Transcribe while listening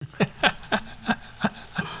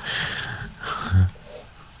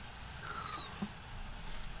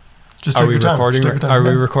Just Are take we your time. recording? Just take your time. Are we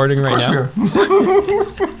Yeah. recording Of right course now? we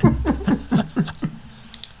are.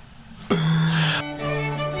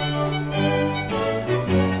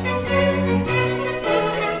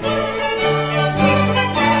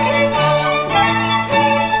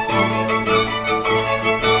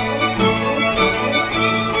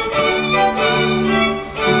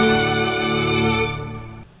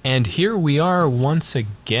 And here we are once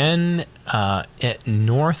again at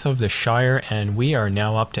north of the Shire, and we are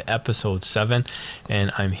now up to episode 7.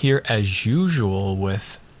 And I'm here as usual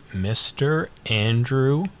with Mr.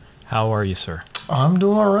 Andrew. How are you, sir? I'm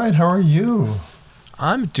doing all right. How are you?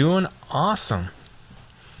 I'm doing awesome.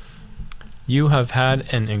 You have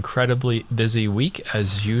had an incredibly busy week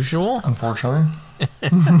as usual. Unfortunately.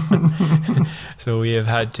 So we have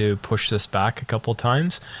had to push this back a couple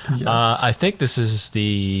times. Yes. I think this is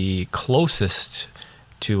the closest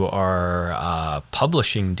to our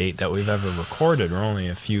publishing date that we've ever recorded. We're only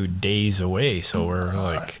a few days away, so we're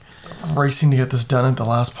like Racing to get this done at the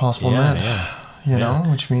last possible minute. yeah. You know,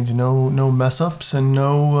 which means no mess ups and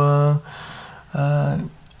no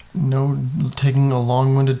taking a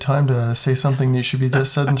long-winded time to say something that should be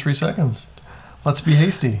just said in 3 seconds. Let's be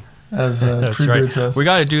hasty, as That's Treebeard right. says. We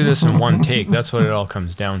got to do this in one take. That's what it all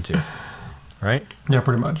comes down to, right? Yeah,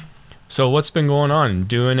 pretty much. So what's been going on?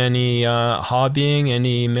 Doing any hobbying?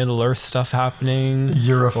 Any Middle Earth stuff happening?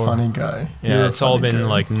 You're a funny guy. Yeah, You're a it's all funny been guy.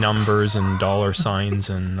 like numbers and dollar signs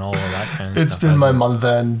and all of that kind of It's stuff. been my hasn't it? month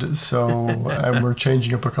end, so and we're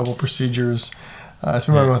changing up a couple procedures. It's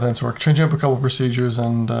been my month end, so we're changing up a couple procedures,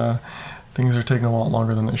 and things are taking a lot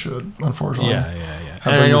longer than they should, unfortunately. Yeah. How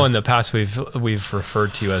And about I know you? in the past we've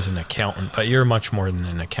referred to you as an accountant, but you're much more than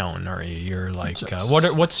an accountant, are you? You're like Yes.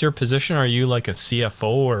 what's your position? Are you like a CFO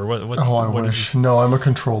or what? Oh, I what is wish. No, I'm a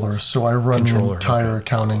controller, so I run the Controller, entire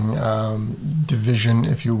accounting division,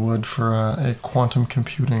 if you would, for a quantum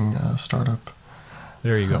computing startup.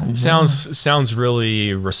 There you go. Yeah. Sounds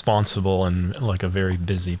really responsible and like a very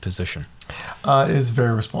busy position. It's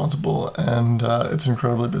very responsible, and it's an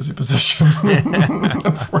incredibly busy position,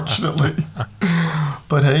 unfortunately.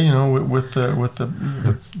 But hey, you know, with the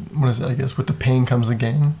what is it? I guess with the pain comes the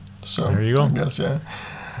gain. So There you go. I guess yeah.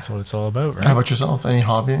 That's what it's all about, right? How about yourself? Any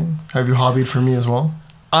hobbying? Have you hobbied for me as well?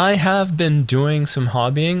 I have been doing some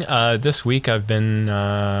hobbying. This week I've been,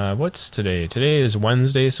 what's today? Today is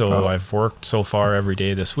Wednesday, so I've worked so far every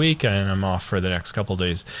day this week, and I'm off for the next couple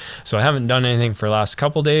days. So I haven't done anything for the last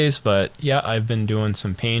couple days, but yeah, I've been doing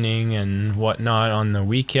some painting and whatnot on the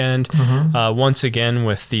weekend. Once again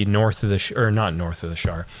with the not north of the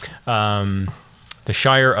Shire, the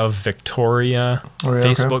Shire of Victoria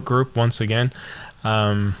Facebook group once again.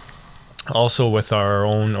 Also with our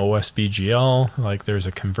own OSBGL, like there's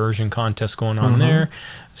a conversion contest going on there.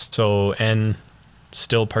 So, and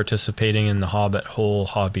still participating in the Hobbit Hole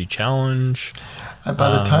Hobby Challenge.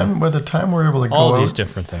 By the time we're able to go All out, these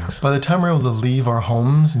different things. by the time we're able to leave our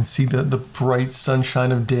homes and see the bright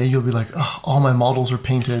sunshine of day, you'll be like, oh, all my models are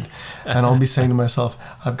painted. And I'll be saying to myself,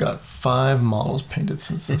 I've got 5 models painted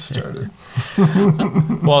since this started.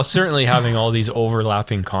 Well, certainly having all these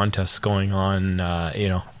overlapping contests going on,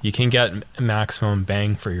 you can get maximum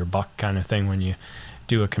bang for your buck kind of thing when you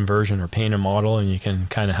do a conversion or paint a model, and you can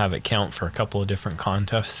kind of have it count for a couple of different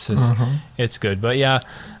contests. It's good. But yeah,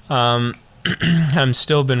 I'm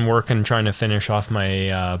still been working, trying to finish off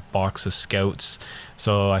my box of Scouts.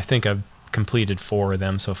 So I think I've completed 4 of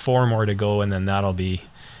them. So 4 more to go, and then that'll be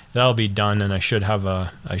done. And I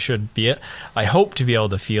hope to be able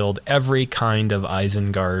to field every kind of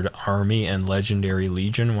Isengard army and Legendary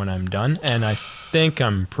Legion when I'm done. And I think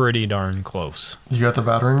I'm pretty darn close. You got the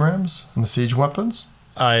battering rams and the siege weapons?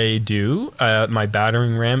 I do. My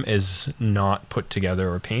battering ram is not put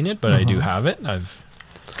together or painted, but I do have it. I've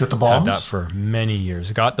Got the bombs? had that for many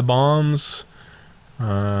years. Got the bombs.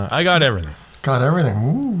 I got everything. Got everything.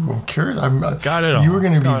 Ooh, I'm curious. Got it all. You're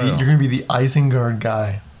gonna Got it all. be the Isengard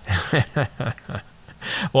guy.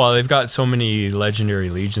 Well, they've got so many Legendary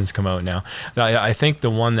Legions come out now. I think the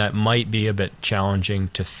one that might be a bit challenging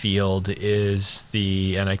to field is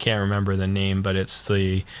and I can't remember the name, but it's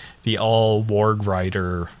the all Warg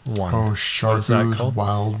Rider one. Oh, What is that Sharkus, called?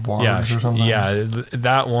 Wild Wargs or something. Yeah,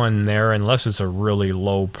 that one there, unless it's a really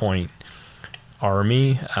low point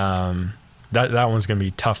army, that one's going to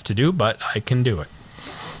be tough to do, but I can do it.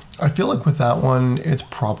 I feel like with that one, it's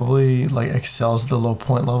probably like excels the low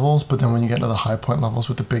point levels, but then when you get into the high point levels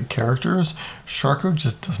with the big characters, Sharko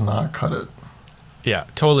just does not cut it. Yeah,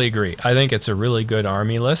 totally agree. I think it's a really good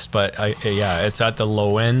army list, but it's at the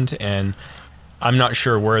low end, and I'm not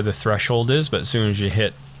sure where the threshold is, but as soon as you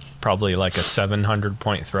hit probably like a 700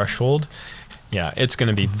 point threshold, Yeah, it's going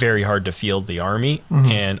to be very hard to field the army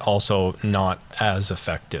and also not as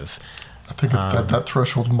effective. I think it's that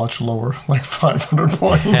threshold's much lower, like 500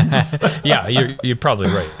 points. Yeah, you're probably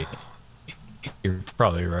right. You're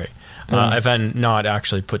probably right. I've not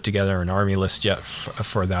actually put together an army list yet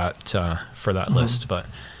for that list, but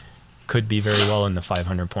could be very well in the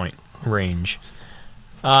 500 point range.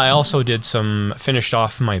 I also finished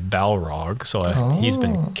off my Balrog, so he's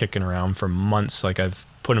been kicking around for months. Like I've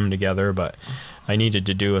put him together, but I needed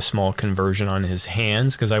to do a small conversion on his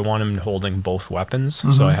hands because I want him holding both weapons.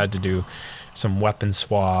 So I had to do some weapon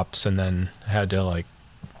swaps, and then I had to like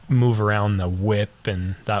move around the whip,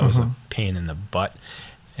 and that was a pain in the butt.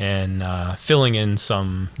 And filling in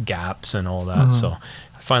some gaps and all that. So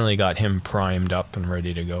I finally got him primed up and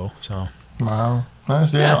ready to go. So wow.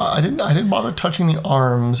 Nice. Yeah. I didn't bother touching the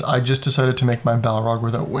arms. I just decided to make my Balrog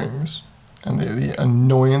without wings, and the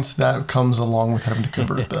annoyance that comes along with having to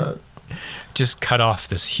convert that. Just cut off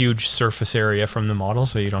this huge surface area from the model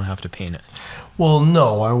so you don't have to paint it. Well,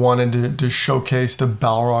 no, I wanted to showcase the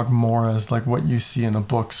Balrog more as like what you see in the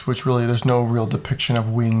books, which really there's no real depiction of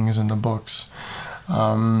wings in the books.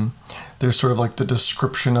 There's sort of like the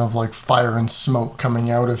description of like fire and smoke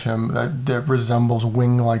coming out of him that resembles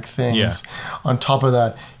wing-like things. Yeah. On top of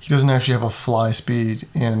that, he doesn't actually have a fly speed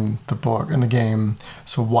in the game.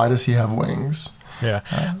 So why does he have wings? Yeah.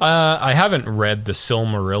 I haven't read the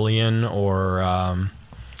Silmarillion or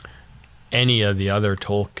any of the other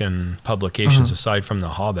Tolkien publications aside from The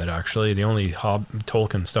Hobbit, actually. The only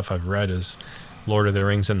Tolkien stuff I've read is Lord of the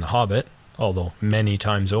Rings and The Hobbit, although many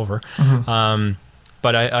times over.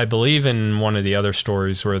 But I believe in one of the other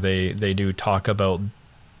stories where they do talk about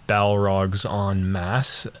Balrogs en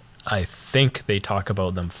masse. I think they talk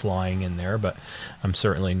about them flying in there, but I'm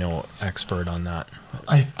certainly no expert on that.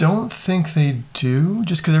 I don't think they do,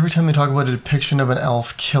 just because every time they talk about a depiction of an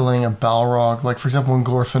elf killing a Balrog, like for example when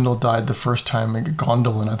Glorfindel died the first time in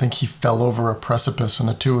Gondolin, I think he fell over a precipice and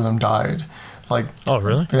the two of them died. Like, oh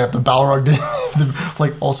really? Yeah, the Balrog did.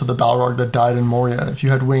 Like also the Balrog that died in Moria. If you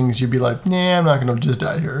had wings, you'd be like, nah, I'm not gonna just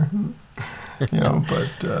die here.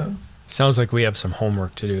 But sounds like we have some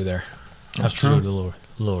homework to do there. That's true. To do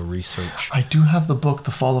a little research. I do have the book,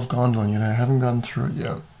 The Fall of Gondolin, yet I haven't gotten through it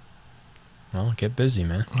yet. Well, get busy,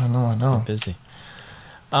 man. I know. Get busy.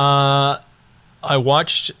 I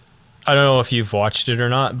watched. I don't know if you've watched it or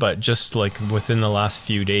not, but just like within the last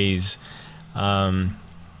few days.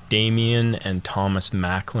 Damien and Thomas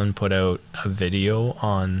Macklin put out a video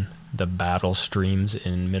on the Battle Streams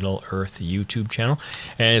in Middle-earth YouTube channel.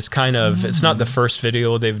 And it's kind of, it's not the first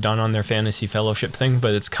video they've done on their Fantasy Fellowship thing,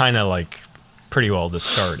 but it's kind of like pretty well the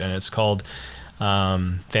start. And it's called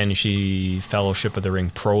Fantasy Fellowship of the Ring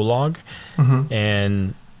Prologue.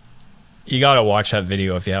 And you got to watch that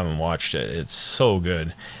video if you haven't watched it. It's so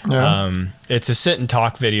good. Yeah. It's a sit and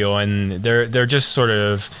talk video, and they're just sort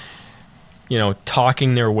of,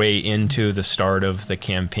 talking their way into the start of the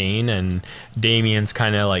campaign, and Damien's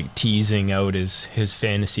kind of like teasing out his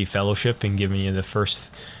fantasy fellowship and giving you the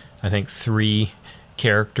first, I think, 3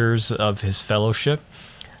 characters of his fellowship.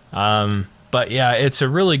 But yeah, it's a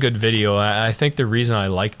really good video. I think the reason I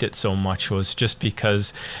liked it so much was just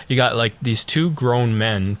because you got like these 2 grown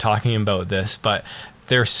men talking about this, but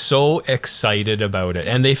they're so excited about it.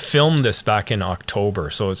 And they filmed this back in October,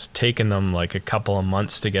 so it's taken them like a couple of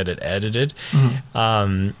months to get it edited.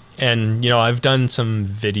 And, I've done some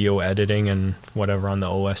video editing and whatever on the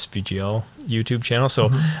OSBGL YouTube channel, so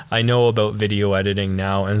I know about video editing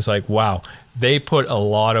now, and it's like, wow, they put a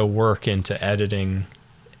lot of work into editing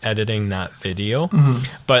that video.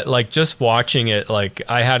 But like just watching it, like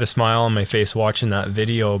I had a smile on my face watching that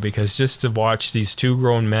video, because just to watch these 2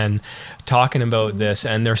 grown men talking about this,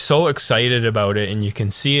 and they're so excited about it, and you can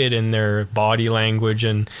see it in their body language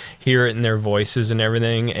and hear it in their voices and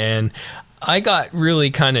everything. And I got really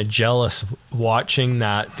kind of jealous watching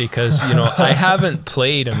that, because I haven't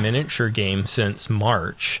played a miniature game since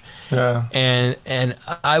March. Yeah. And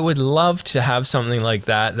I would love to have something like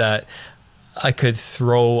that I could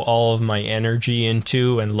throw all of my energy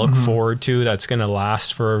into and look forward to, that's going to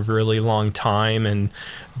last for a really long time, and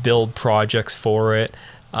build projects for it.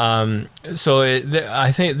 So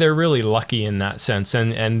I think they're really lucky in that sense,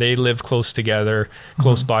 and they live close together,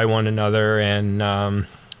 close by one another, and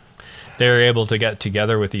they're able to get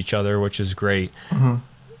together with each other, which is great.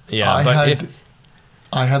 Yeah,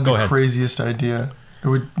 I had the craziest idea.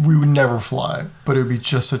 We would never fly, but it would be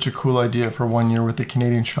just such a cool idea for 1 year with the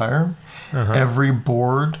Canadian Shire. Every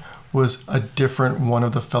board was a different one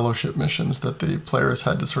of the Fellowship missions that the players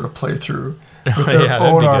had to sort of play through with their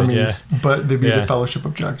own armies, but they'd be the Fellowship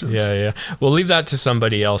objectives. Yeah. We'll leave that to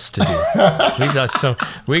somebody else to do.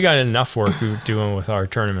 We got enough work doing with our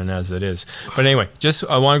tournament as it is. But anyway,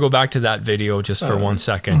 I want to go back to that video just for 1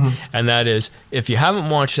 second. And that is, if you haven't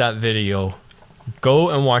watched that video, go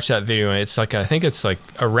and watch that video. I think it's like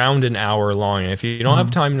around an hour long. And if you don't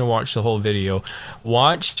have time to watch the whole video,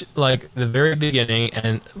 watch like the very beginning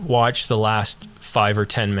and watch the last 5 or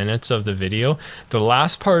 10 minutes of the video. The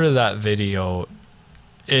last part of that video,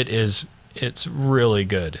 it's really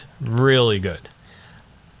good,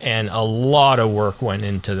 and a lot of work went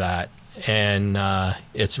into that, and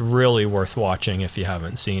it's really worth watching if you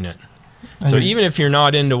haven't seen it. So even if you're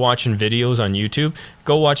not into watching videos on YouTube,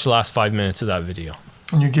 go watch the last 5 minutes of that video.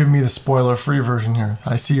 And you give me the spoiler-free version here.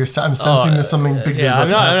 I'm sensing there's something big. Yeah, I'm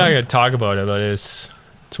not going to talk about it, but it's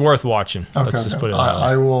worth watching. Okay, Let's just put it that way.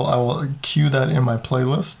 I will cue that in my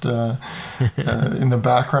playlist in the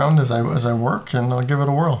background as I work, and I'll give it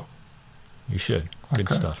a whirl. You should. Good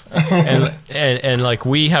stuff. and like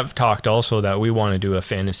we have talked also that we want to do a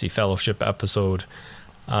Fantasy Fellowship episode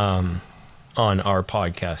on our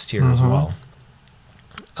podcast here as well.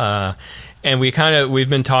 And we've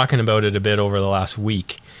been talking about it a bit over the last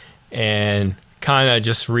week, and kind of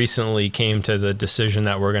just recently came to the decision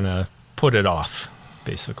that we're going to put it off,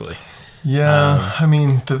 basically. Yeah, I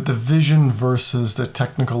mean, the vision versus the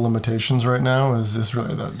technical limitations right now is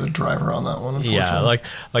really the driver on that one, unfortunately. Yeah,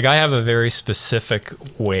 like I have a very specific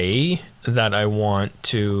way that I want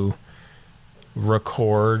to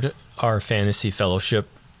record our Fantasy Fellowship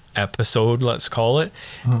episode, let's call it.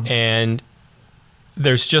 And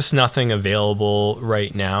there's just nothing available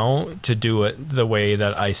right now to do it the way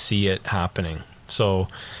that I see it happening. So,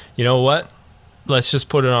 you know what? Let's just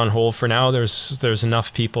put it on hold for now. There's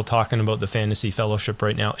enough people talking about the Fantasy Fellowship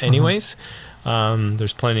right now anyways.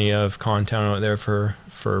 There's plenty of content out there for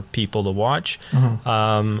people to watch.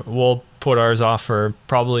 We'll put ours off for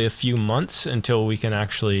probably a few months until we can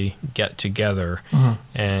actually get together,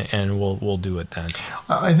 and we'll do it then.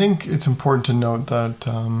 I think it's important to note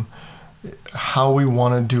that how we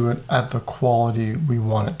want to do it at the quality we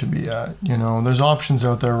want it to be at. You know, there's options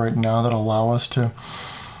out there right now that allow us to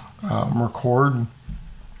record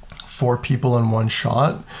 4 people in one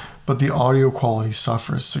shot, but the audio quality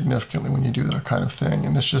suffers significantly when you do that kind of thing.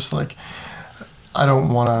 And it's just like, I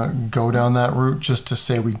don't want to go down that route just to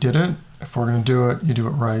say we did it. If we're going to do it, you do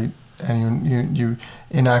it right, and you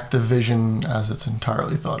enact the vision as it's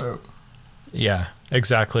entirely thought out. Yeah,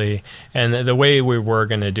 exactly. And the way we were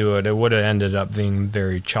going to do it, it would have ended up being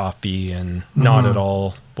very choppy and not at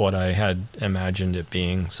all what I had imagined it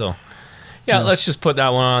being. So yeah, yes. Let's just put that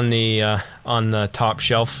one on the top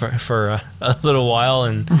shelf for a little while,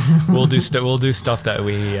 and we'll do stuff that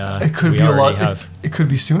we it could be a lot. It could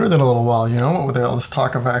be sooner than a little while, you know, with all this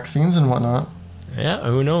talk of vaccines and whatnot. Yeah,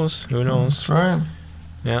 who knows? That's right.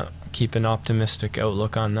 Yeah, keep an optimistic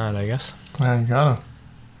outlook on that, I guess. Yeah, you gotta.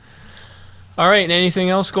 All right, anything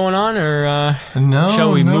else going on, or no?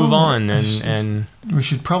 Shall we move on? And we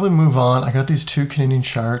should probably move on. I got these 2 Canadian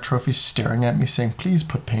Shire trophies staring at me, saying, "Please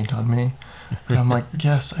put paint on me." And I'm like,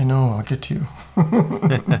 "Yes, I know. I'll get to you."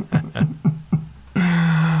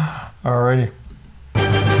 Alrighty.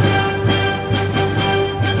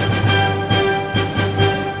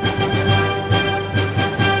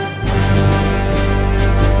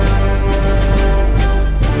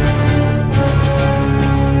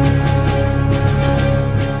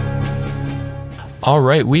 All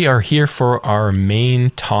right, we are here for our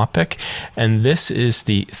main topic, and this is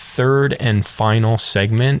the 3rd and final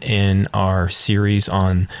segment in our series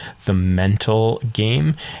on the mental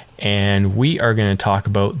game, and we are going to talk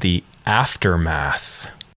about the aftermath.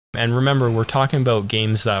 And remember, we're talking about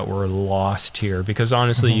games that were lost here, because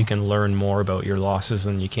honestly, you can learn more about your losses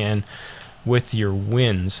than you can with your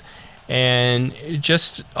wins. And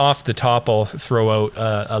just off the top, I'll throw out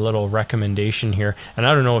a little recommendation here. And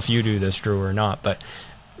I don't know if you do this, Drew, or not, but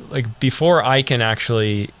like before I can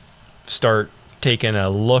actually start taking a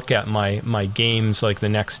look at my games like the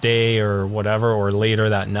next day or whatever, or later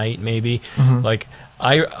that night maybe, like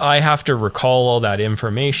I have to recall all that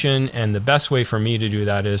information. And the best way for me to do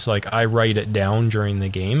that is like I write it down during the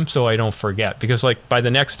game so I don't forget, because like by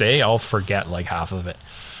the next day I'll forget like half of it.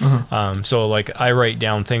 So like I write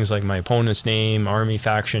down things like my opponent's name, army,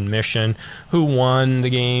 faction, mission, who won the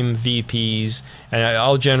game, VPs, and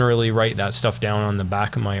I'll generally write that stuff down on the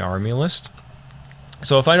back of my army list.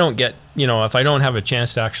 So if I don't have a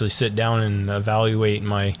chance to actually sit down and evaluate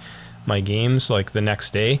my games like the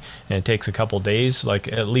next day, and it takes a couple days,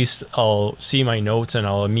 like at least I'll see my notes and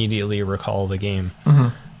I'll immediately recall the game.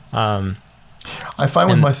 I find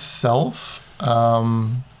with myself,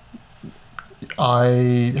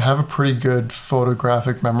 I have a pretty good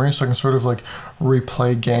photographic memory, so I can sort of like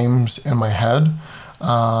replay games in my head,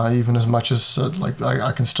 even as much as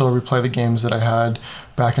I can still replay the games that I had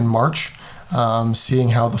back in March, seeing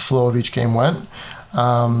how the flow of each game went. So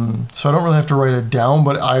I don't really have to write it down,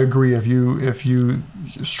 but I agree, if you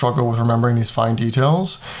struggle with remembering these fine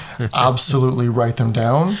details, absolutely write them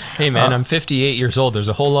down. Hey man, I'm 58 years old. There's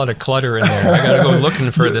a whole lot of clutter in there. I gotta go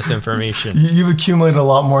looking for this information. You've accumulated a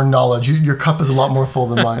lot more knowledge. Your cup is a lot more full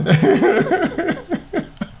than mine.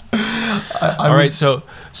 All right, so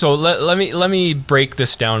let me break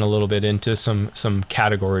this down a little bit into some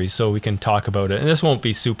categories so we can talk about it. And this won't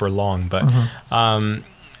be super long, but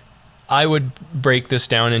I would break this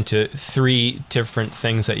down into 3 different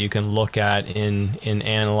things that you can look at in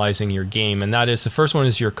analyzing your game. And that is, the first one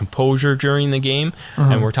is your composure during the game.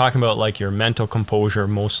 And we're talking about like your mental composure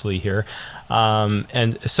mostly here.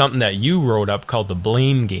 And something that you wrote up called the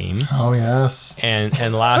blame game. Oh, yes. And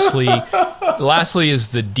lastly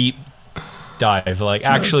is the deep dive, like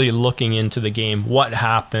actually looking into the game, what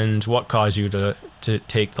happened, what caused you to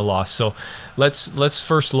take the loss. So let's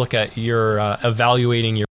first look at your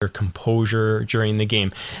evaluating your composure during the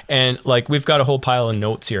game. And like, we've got a whole pile of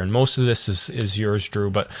notes here, and most of this is yours, Drew,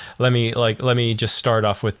 but let me just start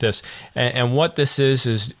off with this. And what this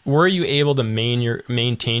is were you able to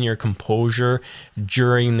maintain your composure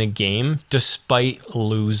during the game despite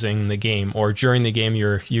losing the game, or during the game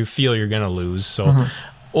you feel you're going to lose? So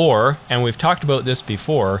or, and we've talked about this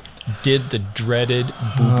before, did the dreaded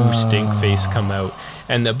boo-boo stink face come out?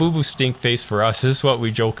 And the boo-boo stink face for us is what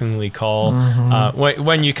we jokingly call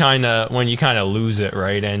when you kind of lose it,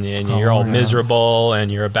 right? And you're all miserable, and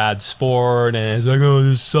you're a bad sport, and it's like, oh,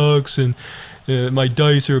 this sucks, and my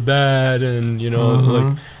dice are bad, and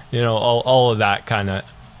all of that kind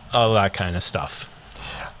of stuff.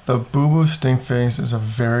 The boo-boo stink face is a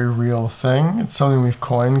very real thing. It's something we've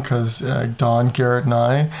coined because Don, Garrett, and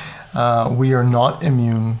I, we are not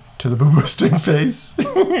immune to the boo-boo stink face.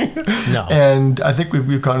 No. And I think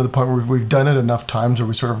we've gotten to the point where we've done it enough times where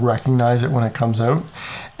we sort of recognize it when it comes out.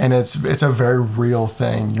 And it's a very real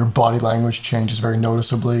thing. Your body language changes very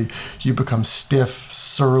noticeably. You become stiff,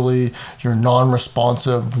 surly, you're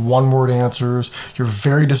non-responsive, one-word answers. You're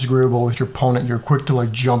very disagreeable with your opponent. You're quick to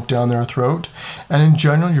like jump down their throat. And in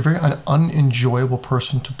general, you're very an unenjoyable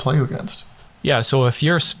person to play against. Yeah, so if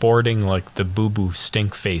you're sporting like the boo-boo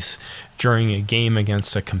stink face during a game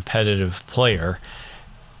against a competitive player,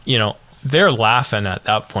 they're laughing at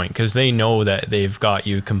that point because they know that they've got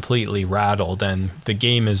you completely rattled and the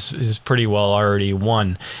game is pretty well already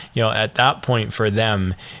won. At that point for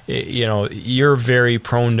them, you're very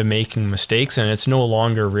prone to making mistakes, and it's no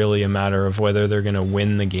longer really a matter of whether they're going to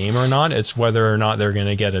win the game or not. It's whether or not they're going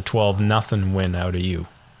to get a 12-0 win out of you.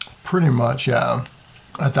 Pretty much, yeah.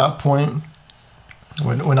 At that point,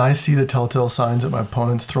 when I see the telltale signs that my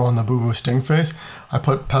opponent's throwing the boo-boo stink face, I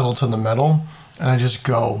put pedal to the metal and I just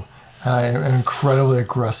go. And I am incredibly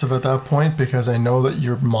aggressive at that point because I know that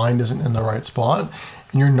your mind isn't in the right spot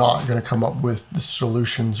and you're not going to come up with the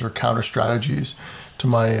solutions or counter strategies to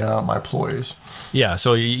my ploys. Yeah,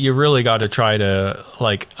 so you really got to try to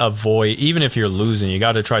like avoid, even if you're losing, you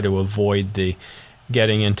got to try to avoid the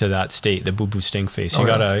getting into that state, the boo-boo stink face. You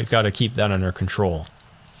gotta keep that under control.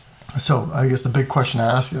 So I guess the big question to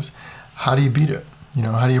ask is, how do you beat it?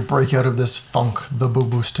 How do you break out of this funk, the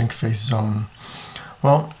boo-boo stink face zone?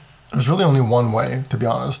 Well, there's really only one way, to be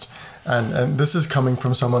honest. And this is coming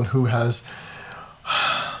from someone who has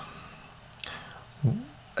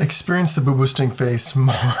experienced the boo-boo stink face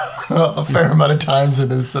a fair amount of times in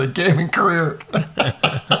his gaming career.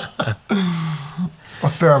 A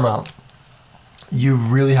fair amount. You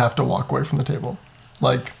really have to walk away from the table.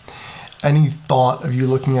 Like, any thought of you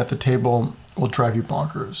looking at the table will drive you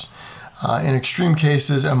bonkers. In extreme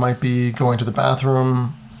cases, it might be going to the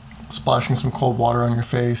bathroom, splashing some cold water on your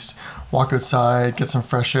face, walk outside, get some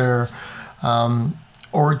fresh air,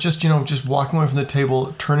 or just walking away from the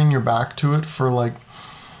table, turning your back to it for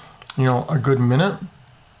a good minute.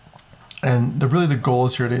 And the goal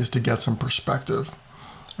is here today is to get some perspective.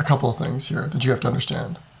 A couple of things here that you have to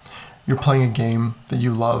understand. You're playing a game that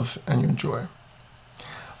you love and you enjoy.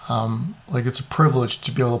 It's a privilege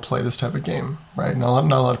to be able to play this type of game, right? Not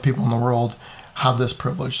a lot of people in the world have this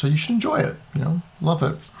privilege, so you should enjoy it, love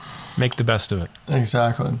it. Make the best of it.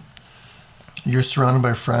 Exactly. You're surrounded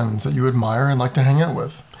by friends that you admire and like to hang out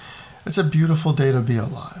with. It's a beautiful day to be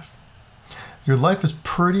alive. Your life is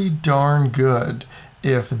pretty darn good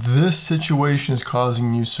if this situation is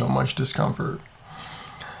causing you so much discomfort.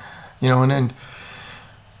 And then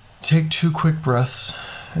take 2 quick breaths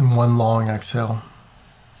in one long exhale.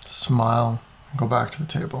 Smile, and go back to the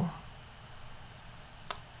table.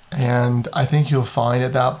 And I think you'll find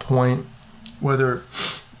at that point, whether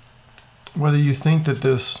you think that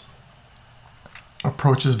this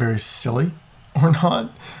approach is very silly or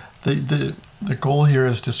not, the goal here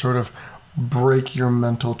is to sort of break your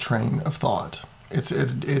mental train of thought.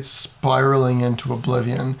 It's spiraling into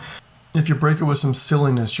oblivion. If you break it with some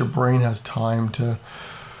silliness, your brain has time to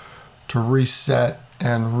reset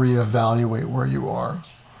and reevaluate where you are.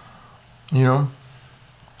 You know?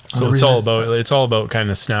 So it's all about kind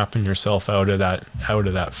of snapping yourself out of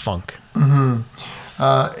that funk. Mm-hmm.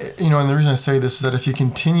 And the reason I say this is that if you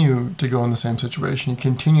continue to go in the same situation, you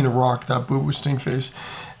continue to rock that boo-boo stink face,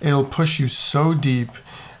 it'll push you so deep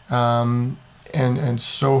and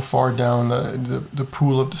so far down the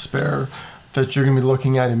pool of despair that you're going to be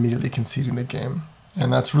looking at immediately conceding the game.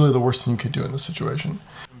 And that's really the worst thing you could do in this situation.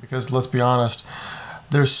 Because let's be honest,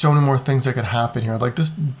 there's so many more things that could happen here. Like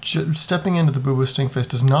this, stepping into the boo-boo stink face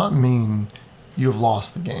does not mean you've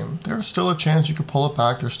lost the game. There's still a chance you could pull it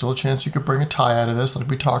back. There's still a chance you could bring a tie out of this, like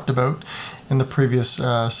we talked about in the previous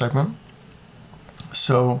segment.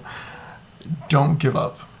 So don't give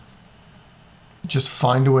up. Just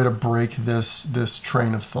find a way to break this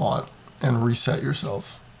train of thought and reset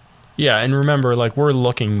yourself. Yeah, and remember, like, we're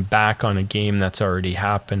looking back on a game that's already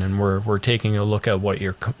happened, and we're taking a look at what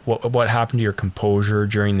happened to your composure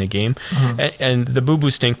during the game. Mm-hmm. And the boo-boo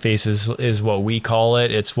stink face is what we call it.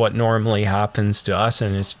 It's what normally happens to us,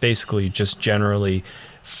 and it's basically just generally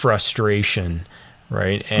frustration,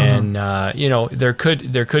 right? And there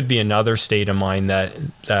could be another state of mind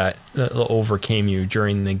that overcame you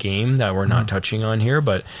during the game that we're not touching on here,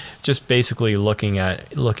 but just basically looking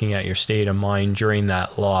at your state of mind during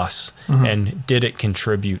that loss, and did it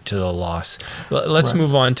contribute to the loss? Let's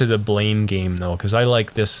move on to the blame game though, because I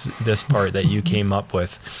like this part that you came up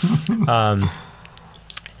with.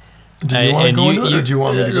 Do you want to go into it, or do you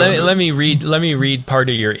want me to go into it? Let me read part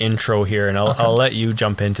of your intro here, and I'll let you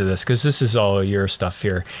jump into this, because this is all your stuff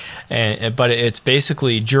here. But it's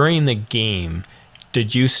basically, during the game,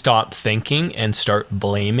 did you stop thinking and start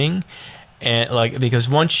blaming? And because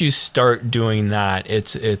once you start doing that,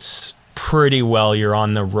 it's pretty well you're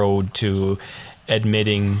on the road to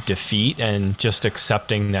admitting defeat and just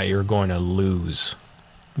accepting that you're going to lose.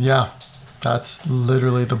 Yeah. That's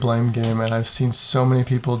literally the blame game, and I've seen so many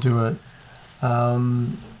people do it.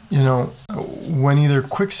 When either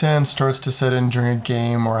quicksand starts to set in during a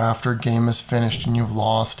game or after a game is finished and you've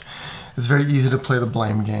lost, it's very easy to play the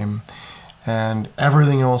blame game. And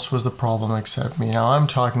everything else was the problem except me. Now, I'm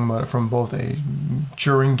talking about it from both a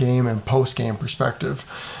during game and post-game perspective.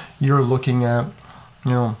 You're looking at,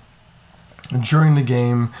 during the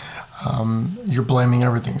game, you're blaming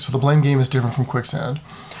everything. So the blame game is different from quicksand.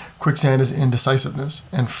 Quicksand is indecisiveness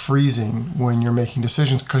and freezing when you're making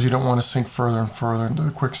decisions because you don't want to sink further and further into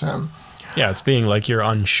the quicksand. Yeah, it's being like you're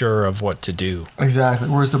unsure of what to do. Exactly.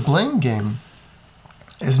 Whereas the blame game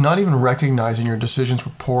is not even recognizing your decisions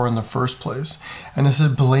were poor in the first place, and is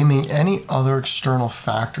blaming any other external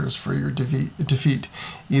factors for your defeat,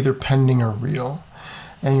 either pending or real.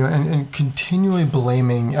 And continually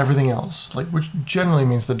blaming everything else, which generally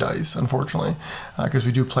means the dice, unfortunately, because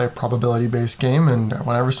we do play a probability-based game, and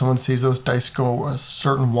whenever someone sees those dice go a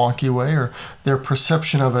certain wonky way, or their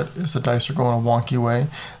perception of it is the dice are going a wonky way,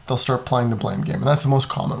 they'll start playing the blame game, and that's the most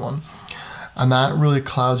common one. And that really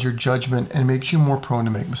clouds your judgment and makes you more prone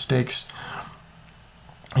to make mistakes.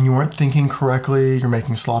 And you weren't thinking correctly, you're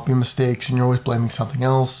making sloppy mistakes, and you're always blaming something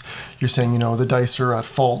else. You're saying, the dice are at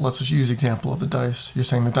fault. Let's just use the example of the dice. You're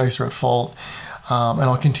saying the dice are at fault, and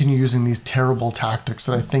I'll continue using these terrible tactics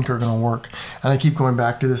that I think are going to work. And I keep going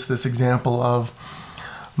back to this example of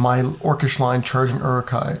my Orcish line charging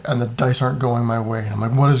Uruk-hai, and the dice aren't going my way. And I'm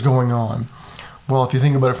like, what is going on? Well, if you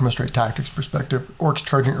think about it from a straight tactics perspective, Orcs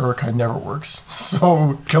charging Uruk-hai never works.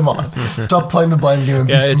 So, come on. Stop playing the blame game and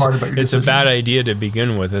be smart about your decision. It's a bad idea to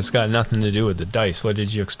begin with. It's got nothing to do with the dice. What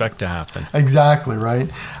did you expect to happen? Exactly, right?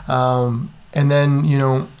 And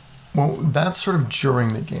then, that's sort of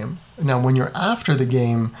during the game. Now, when you're after the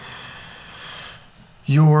game,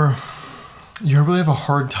 you really have a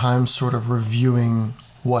hard time sort of reviewing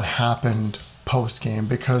what happened post-game,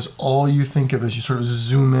 because all you think of is you sort of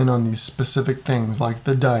zoom in on these specific things like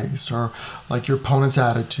the dice, or like your opponent's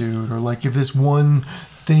attitude, or like if this one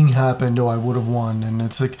thing happened, I would have won. And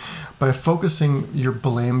it's like, by focusing your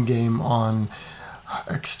blame game on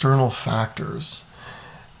external factors,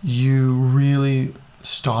 you really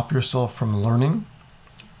stop yourself from learning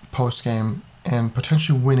post-game and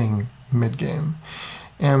potentially winning mid-game.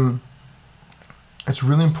 And it's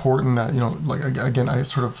really important that, like, again, I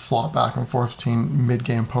sort of flop back and forth between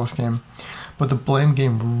mid-game, post-game, but the blame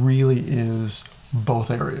game really is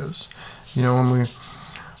both areas. When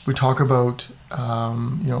we talk about,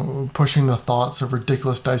 pushing the thoughts of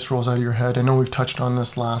ridiculous dice rolls out of your head. I know we've touched on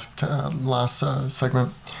this last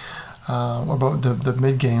segment about the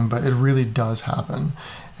mid-game, but it really does happen.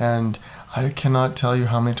 And I cannot tell you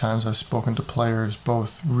how many times I've spoken to players,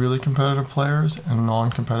 both really competitive players and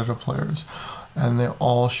non-competitive players, and they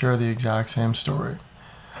all share the exact same story.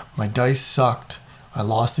 My dice sucked. I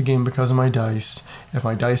lost the game because of my dice. If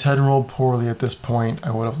my dice hadn't rolled poorly at this point,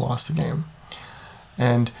 I would have lost the game.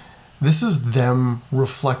 And this is them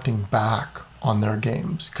reflecting back on their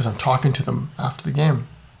games, because I'm talking to them after the game.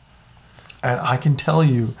 And I can tell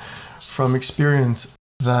you from experience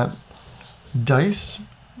that dice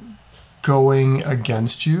going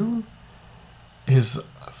against you is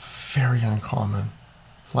very uncommon.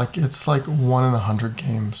 It's like 1 in 100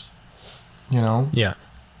 games, Yeah.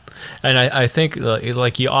 And I think,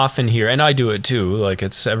 like, you often hear, and I do it too, like,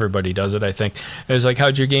 everybody does it, I think. It's like,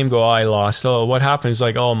 how'd your game go? Oh, I lost. Oh, what happened? It's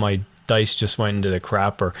like, oh, my dice just went into the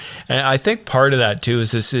crapper. And I think part of that too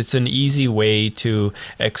is it's an easy way to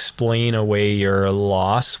explain away your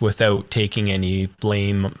loss without taking any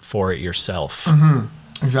blame for it yourself. Mm-hmm.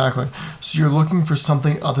 Exactly. So you're looking for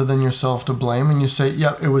something other than yourself to blame, and you say,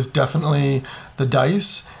 "Yep, it was definitely the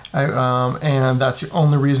dice, and that's the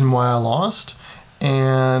only reason why I lost."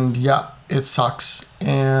 And yeah, it sucks,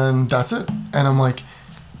 and that's it. And I'm like,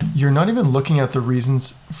 you're not even looking at the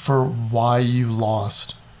reasons for why you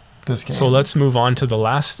lost this game. So let's move on to the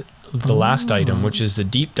last item, which is the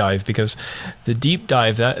deep dive, because the deep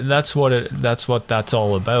dive, that's what that's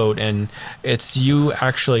all about. And it's you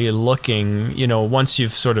actually looking, once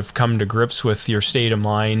you've sort of come to grips with your state of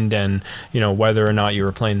mind and, whether or not you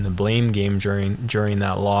were playing the blame game during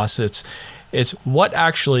that loss, it's what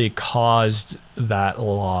actually caused that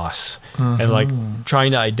loss. Mm-hmm. And like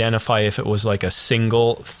trying to identify if it was like a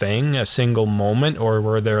single thing, a single moment, or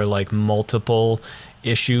were there like multiple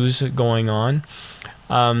issues going on.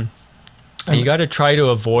 And you got to try to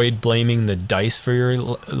avoid blaming the dice for your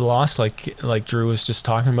loss, like Drew was just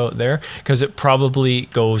talking about there, because it probably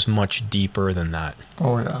goes much deeper than that.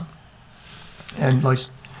 Oh yeah. And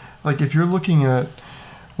like if you're looking at,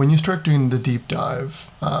 when you start doing the deep dive,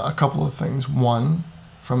 a couple of things. One,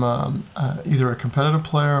 from either a competitive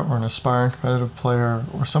player or an aspiring competitive player,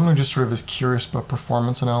 or someone who just sort of is curious about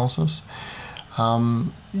performance analysis,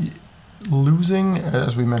 losing,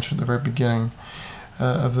 as we mentioned at the very beginning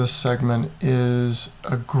of this segment, is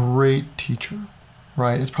a great teacher,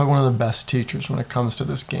 right? It's probably one of the best teachers when it comes to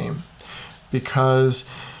this game, because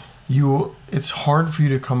it's hard for you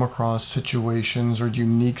to come across situations or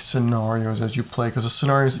unique scenarios as you play, because the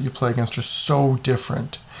scenarios that you play against are so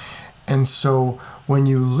different. And so when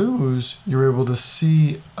you lose, you're able to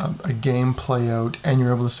see a game play out, and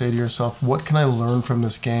you're able to say to yourself, what can I learn from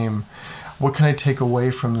this game? What can I take away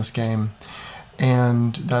from this game?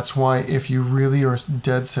 And that's why, if you really are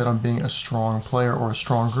dead set on being a strong player or a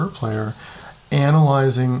stronger player,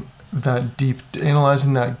 analyzing that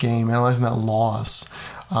game, analyzing that loss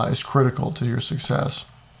is critical to your success.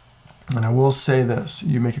 And I will say this,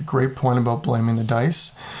 you make a great point about blaming the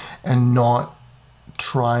dice and not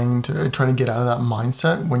trying to get out of that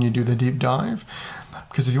mindset when you do the deep dive.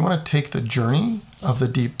 Because if you want to take the journey of the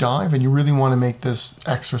deep dive and you really want to make this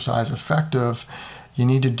exercise effective, you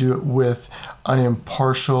need to do it with an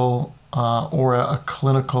impartial or a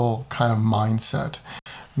clinical kind of mindset.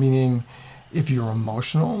 Meaning, if you're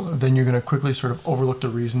emotional, then you're going to quickly sort of overlook the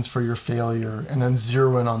reasons for your failure and then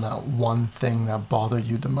zero in on that one thing that bothered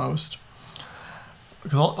you the most.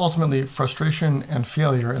 Because ultimately, frustration and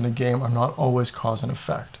failure in the game are not always cause and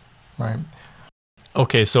effect, right?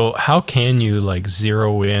 Okay, so how can you like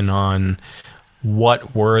zero in on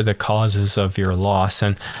what were the causes of your loss?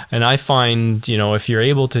 And I find, if you're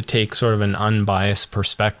able to take sort of an unbiased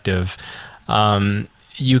perspective,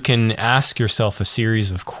 you can ask yourself a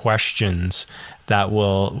series of questions that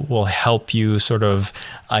will help you sort of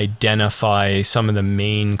identify some of the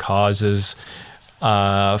main causes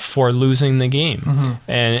for losing the game.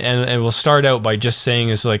 Mm-hmm. And we'll start out by just saying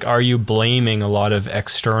is like, are you blaming a lot of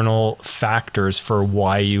external factors for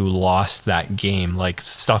why you lost that game? Like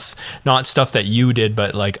not stuff that you did,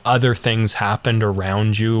 but like other things happened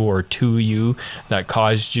around you or to you that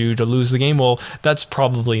caused you to lose the game? Well, that's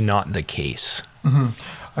probably not the case. Mm-hmm.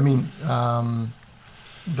 I mean,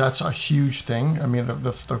 that's a huge thing. I mean,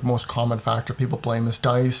 the most common factor people blame is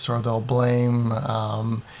dice, or they'll blame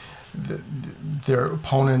their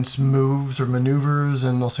opponent's moves or maneuvers,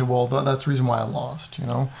 and they'll say, well, that's the reason why I lost, you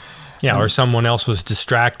know? Yeah, or someone else was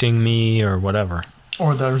distracting me or whatever.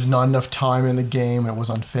 Or there's not enough time in the game and it was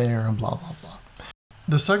unfair and blah, blah, blah.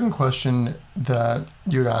 The second question that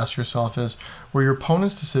you'd ask yourself is, were your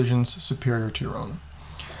opponent's decisions superior to your own?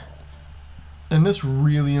 And this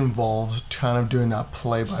really involves kind of doing that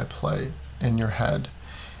play-by-play in your head.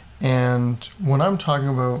 And when I'm talking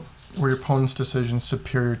about were your opponent's decisions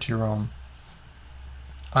superior to your own,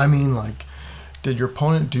 I mean, like, did your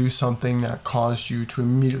opponent do something that caused you to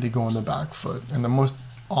immediately go on the back foot? And the most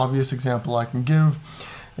obvious example I can give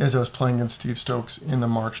is I was playing against Steve Stokes in the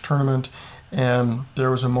March tournament, and there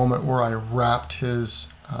was a moment where I wrapped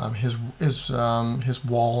his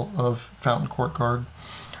wall of Fountain Court guard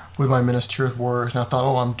with my Minas Tirith Warriors, and I thought,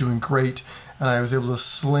 oh, I'm doing great. And I was able to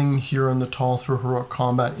sling Huron the Tall through heroic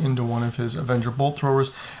combat into one of his Avenger Bolt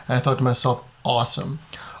Throwers, and I thought to myself, awesome.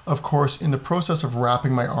 Of course, in the process of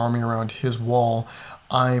wrapping my army around his wall,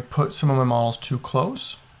 I put some of my models too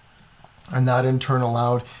close, and that in turn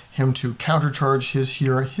allowed him to countercharge his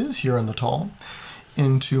Huron the Tall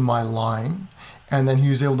into my line, and then he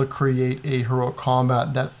was able to create a heroic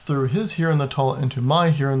combat that threw his Huron the Tall into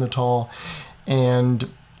my Huron the Tall, and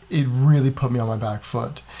it really put me on my back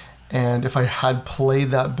foot. And if I had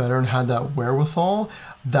played that better and had that wherewithal,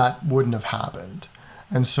 that wouldn't have happened.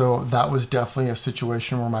 And so that was definitely a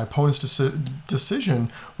situation where my opponent's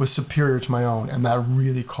decision was superior to my own, and that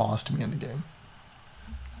really cost me in the game.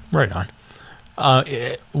 Right on.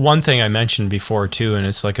 One thing I mentioned before too, and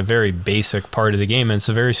it's like a very basic part of the game, and it's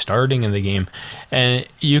the very starting of the game, and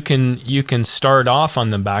you can start off on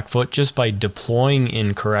the back foot just by deploying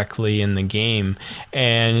incorrectly in the game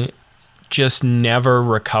and just never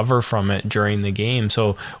recover from it during the game.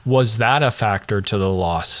 So was that a factor to the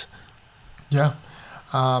loss? Yeah.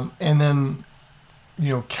 And then,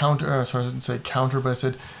 counter, I shouldn't say counter, but I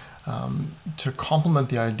said to complement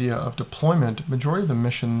the idea of deployment, majority of the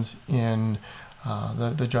missions in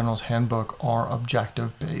the General's Handbook are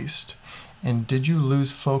objective based. And did you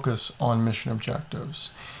lose focus on mission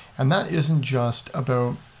objectives? And that isn't just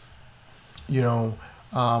about,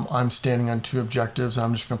 I'm standing on 2 objectives and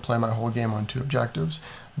I'm just going to play my whole game on 2 objectives.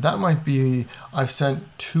 That might be, I've sent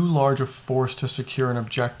too large a force to secure an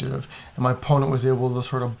objective, and my opponent was able to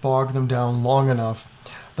sort of bog them down long enough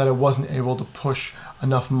that I wasn't able to push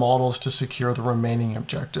enough models to secure the remaining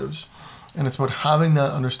objectives. And it's about having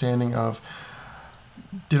that understanding of,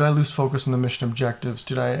 did I lose focus on the mission objectives?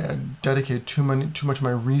 Did I dedicate too much of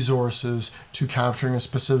my resources to capturing a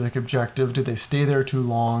specific objective? Did they stay there too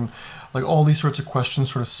long? Like, all these sorts of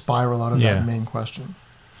questions sort of spiral out of that main question.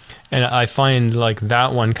 And I find like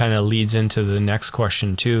that one kind of leads into the next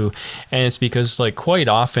question too. And it's because like quite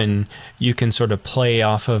often you can sort of play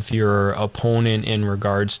off of your opponent in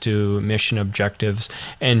regards to mission objectives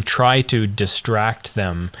and try to distract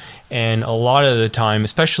them. And a lot of the time,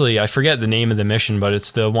 especially, I forget the name of the mission, but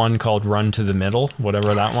it's the one called Run to the Middle,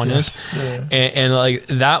 whatever that one is. Yeah. And like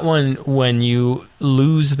that one, when you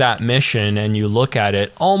lose that mission and you look at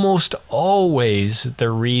it, almost always the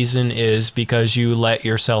reason is because you let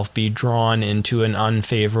yourself be drawn into an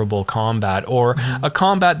unfavorable combat, or a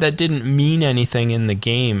combat that didn't mean anything in the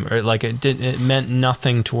game, or like it meant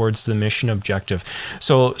nothing towards the mission objective.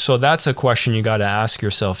 So that's a question you got to ask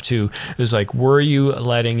yourself too, is like, were you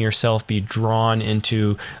letting yourself be drawn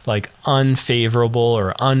into like unfavorable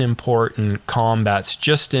or unimportant combats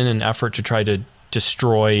just in an effort to try to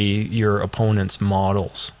destroy your opponent's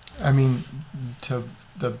models? I mean, to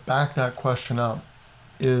back that question up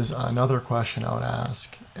is another question I would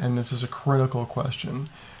ask, and this is a critical question.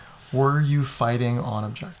 Were you fighting on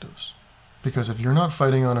objectives? Because if you're not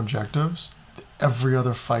fighting on objectives, every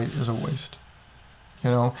other fight is a waste.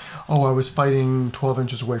 I was fighting 12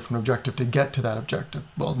 inches away from an objective to get to that objective.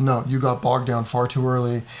 Well, no, you got bogged down far too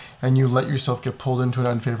early, and you let yourself get pulled into an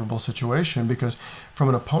unfavorable situation, because from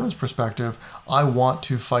an opponent's perspective, I want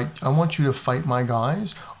you to fight my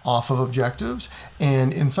guys off of objectives,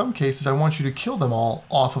 and in some cases, I want you to kill them all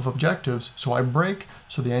off of objectives, so I break,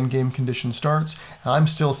 so the end game condition starts, and I'm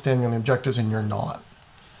still standing on the objectives and you're not.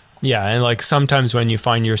 Yeah, and like sometimes when you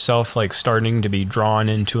find yourself like starting to be drawn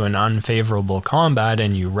into an unfavorable combat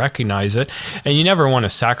and you recognize it, and you never want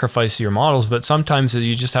to sacrifice your models, but sometimes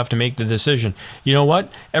you just have to make the decision, you know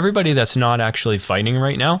what, everybody that's not actually fighting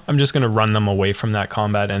right now, I'm just going to run them away from that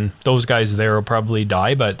combat, and those guys there will probably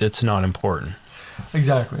die, but it's not important.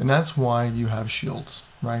 Exactly, and that's why you have shields,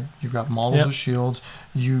 right? You've got models of shields,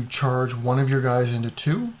 you charge one of your guys into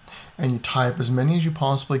 2, and you tie up as many as you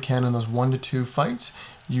possibly can in those 1 to 2 fights.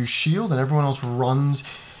 You shield, and everyone else runs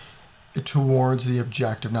towards the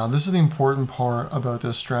objective. Now, this is the important part about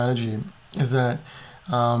this strategy, is that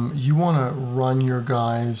you want to run your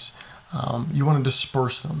guys, you want to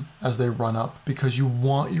disperse them as they run up, because you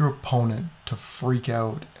want your opponent to freak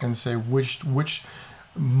out and say, which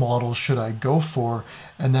model should I go for?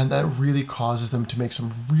 And then that really causes them to make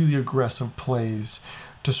some really aggressive plays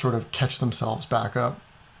to sort of catch themselves back up.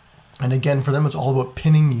 And again, for them, it's all about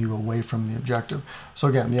pinning you away from the objective. So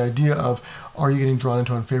again, the idea of, are you getting drawn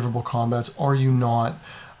into unfavorable combats? Are you not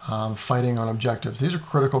fighting on objectives? These are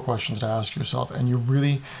critical questions to ask yourself. And you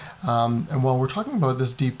really, and while we're talking about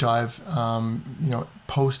this deep dive,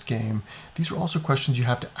 post game, these are also questions you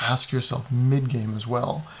have to ask yourself mid game as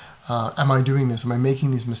well. Am I doing this? Am I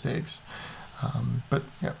making these mistakes? But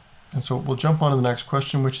yeah. And so we'll jump on to the next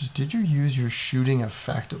question, which is, did you use your shooting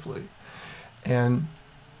effectively? And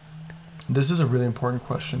this is a really important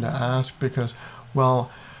question to ask, because, well,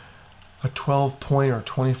 a 12-point or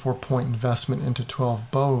 24-point investment into 12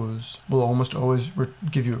 bows will almost always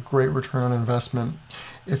give you a great return on investment.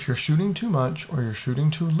 If you're shooting too much or you're shooting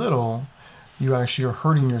too little, you actually are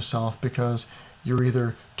hurting yourself, because you're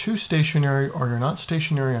either too stationary or you're not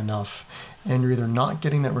stationary enough, and you're either not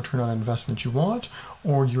getting that return on investment you want,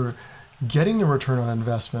 or you're getting the return on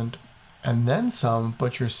investment and then some,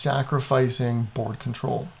 but you're sacrificing board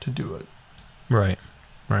control to do it. Right.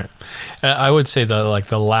 And I would say that,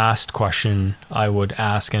 the last question I would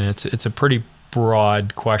ask, and it's a pretty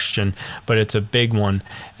broad question, but it's a big one,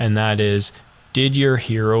 and that is, did your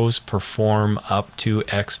heroes perform up to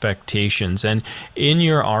expectations? And in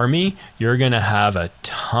your army, you're going to have a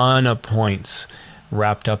ton of points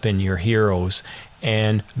wrapped up in your heroes,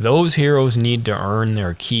 and those heroes need to earn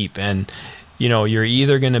their keep. And you're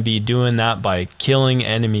either going to be doing that by killing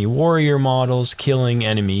enemy warrior models, killing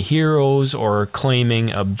enemy heroes, or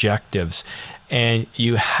claiming objectives. And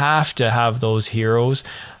you have to have those heroes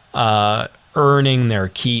earning their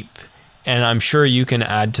keep. And I'm sure you can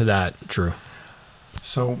add to that, Drew.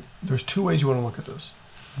 So there's two ways you want to look at this.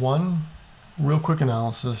 One, real quick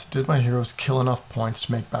analysis, did my heroes kill enough points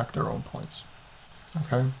to make back their own points?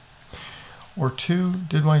 Okay. Or two,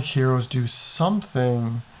 did my heroes do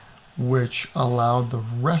something which allowed the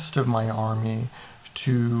rest of my army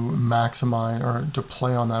to maximize, or to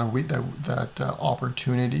play on that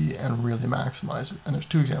opportunity and really maximize it? And there's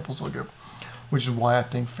two examples I'll give, which is why I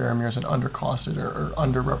think Faramir is an undercosted or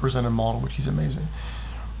underrepresented model, which he's amazing.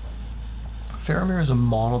 Faramir is a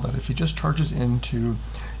model that if he just charges into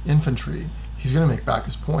infantry, he's going to make back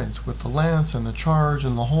his points with the lance and the charge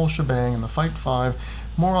and the whole shebang and the fight 5.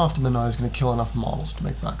 More often than not, he's going to kill enough models to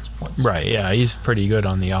make back his points. Right, yeah, he's pretty good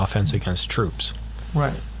on the offense against troops.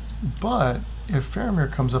 Right, but if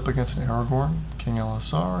Faramir comes up against an Aragorn, King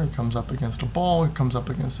Elessar, he comes up against a Ball, he comes up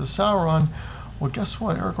against a Sauron, well, guess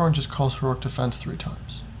what? Aragorn just calls heroic defense 3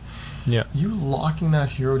 times. Yeah. You locking that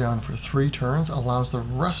hero down for 3 turns allows the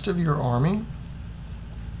rest of your army,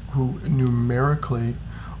 who numerically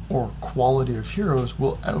or quality of heroes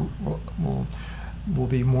will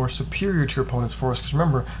be more superior to your opponent's force. Because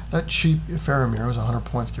remember, that cheap Faramir was 100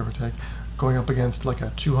 points, give or take, going up against like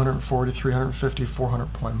a 240, 350,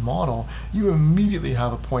 400 point model, you immediately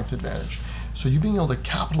have a points advantage. So you being able to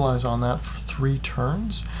capitalize on that for 3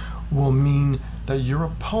 turns will mean that your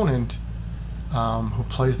opponent, who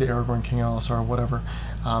plays the Aragorn, King Elessar, or whatever,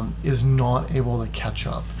 is not able to catch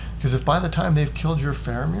up. Because if by the time they've killed your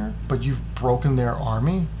Faramir, but you've broken their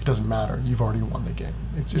army, it doesn't matter. You've already won the game.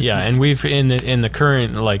 And we've in the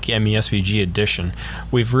current MESVG edition,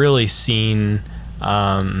 we've really seen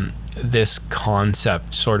this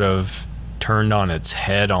concept sort of turned on its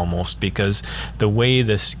head almost, because the way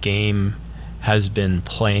this game has been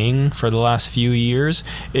playing for the last few years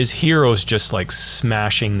is heroes just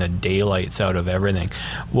smashing the daylights out of everything.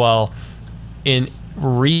 Well,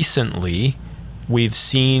 recently we've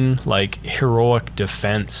seen heroic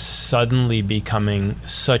defense suddenly becoming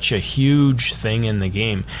such a huge thing in the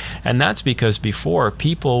game. And that's because before,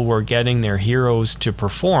 people were getting their heroes to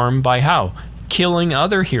perform by how? Killing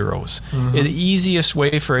other heroes. Mm-hmm. The easiest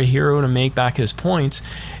way for a hero to make back his points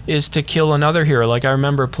is to kill another hero. I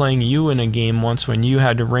remember playing you in a game once when you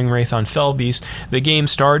had to ring Wraith on Fellbeast. The game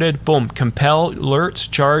started, boom, compel, alerts,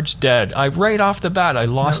 charge, dead. Right off the bat, I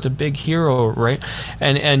lost a big hero, right?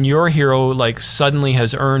 And your hero suddenly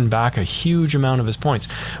has earned back a huge amount of his points.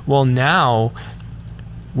 Well, now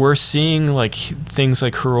we're seeing things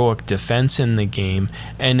like heroic defense in the game,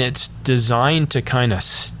 and it's designed to kind of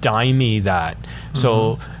stymie that. Mm-hmm.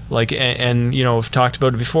 So we've talked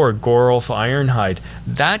about it before, Gorolf Ironhide.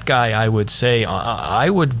 That guy, I would say, I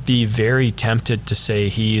would be very tempted to say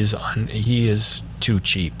he is too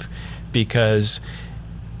cheap, because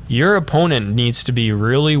your opponent needs to be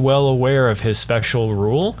really well aware of his special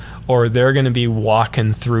rule, or they're going to be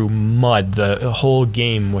walking through mud the whole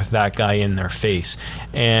game with that guy in their face.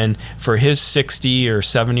 And for his 60 or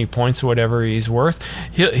 70 points, whatever he's worth,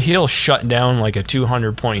 he'll shut down like a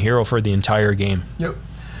 200-point hero for the entire game. Yep.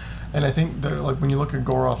 And I think that, like, when you look at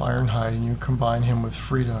Goroth Ironhide and you combine him with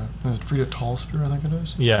Frida, is it Frida Tallspear, I think it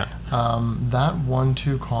is? Yeah. That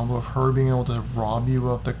 1-2 combo of her being able to rob you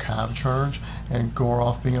of the cav charge and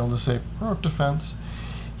Goroth being able to say, heroic defense,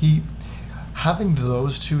 having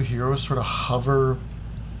those two heroes sort of hover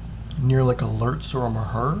near like alerts or a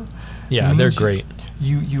Mahur. Yeah, they're great.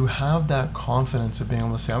 You have that confidence of being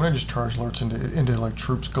able to say, I'm going to just charge alerts into like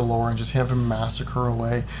troops galore and just have him massacre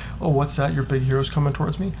away. Oh, what's that? Your big hero's coming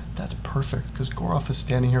towards me? That's perfect, because Goroth is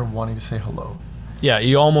standing here wanting to say hello. Yeah,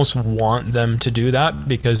 you almost want them to do that,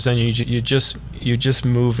 because then you just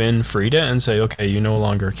move in Frida and say, okay, you no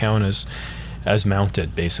longer count as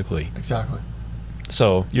mounted, basically. Exactly.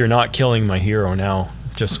 So you're not killing my hero now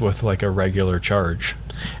just with like a regular charge.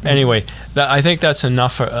 Anyway, I think that's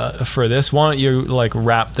enough for this. Why don't you like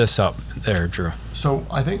wrap this up there, Drew? So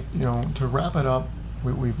I think, to wrap it up,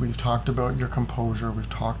 we've talked about your composure.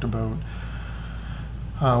 We've talked about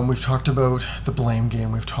the blame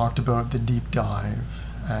game. We've talked about the deep dive,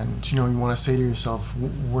 and you want to say to yourself,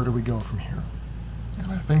 where do we go from here? And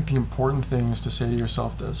I think the important thing is to say to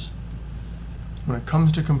yourself this: when it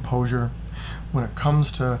comes to composure, when it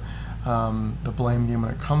comes to the blame game, when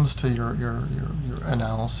it comes to your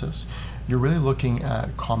analysis, you're really looking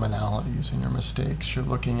at commonalities in your mistakes. You're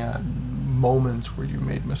looking at moments where you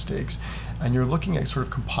made mistakes, and you're looking at sort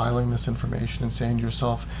of compiling this information and saying to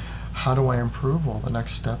yourself, how do I improve? Well, the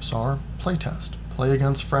next steps are playtest, play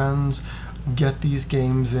against friends, get these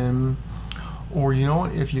games in. Or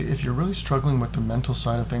if you're really struggling with the mental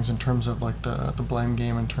side of things in terms of like the blame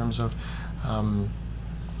game, in terms of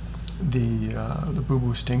the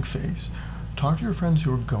boo-boo stink face, talk to your friends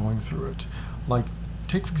who are going through it. Like,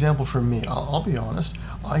 take for example for me, I'll be honest,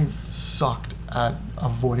 I sucked at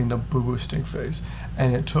avoiding the boo-boo stink face,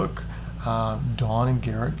 and it took Dawn and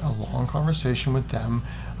Garrett a long conversation with them.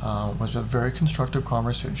 Was a very constructive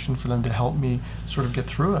conversation for them to help me sort of get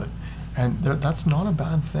through it. And that's not a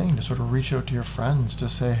bad thing, to sort of reach out to your friends to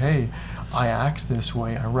say, hey, I act this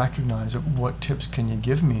way, I recognize it, what tips can you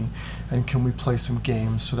give me, and can we play some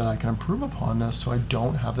games so that I can improve upon this so I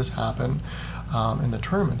don't have this happen in the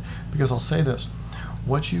tournament? Because I'll say this,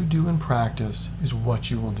 what you do in practice is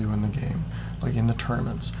what you will do in the game, like in the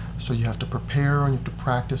tournaments. So you have to prepare and you have to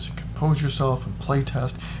practice and compose yourself and play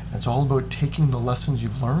test, and it's all about taking the lessons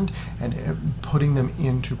you've learned and putting them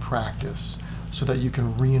into practice, so that you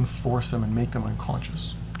can reinforce them and make them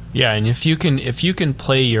unconscious. Yeah, and if you can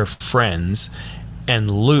play your friends and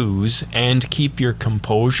lose and keep your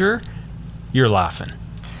composure, you're laughing,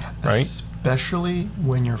 right? Especially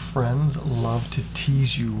when your friends love to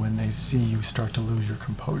tease you when they see you start to lose your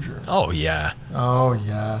composure. Oh, yeah. Oh,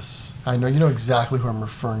 yes. I know. You know exactly who I'm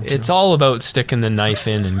referring to. It's all about sticking the knife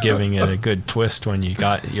in and giving it a good twist when you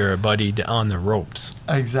got your buddy on the ropes.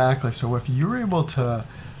 Exactly. So if you're able to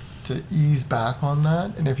ease back on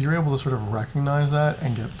that, and if you're able to sort of recognize that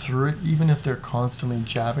and get through it, even if they're constantly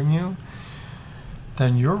jabbing you,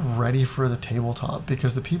 then you're ready for the tabletop,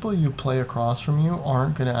 because the people you play across from you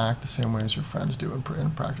aren't going to act the same way as your friends do in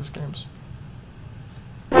practice games.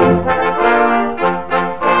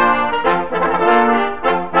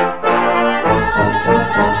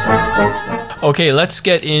 Okay, let's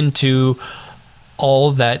get into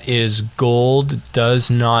all that is gold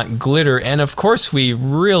does not glitter. And of course, we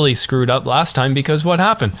really screwed up last time, because what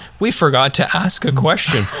happened? We forgot to ask a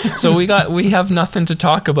question. So we have nothing to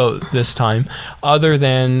talk about this time, other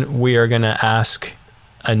than we are going to ask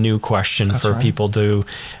a new question. That's for right. People to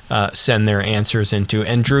send their answers into.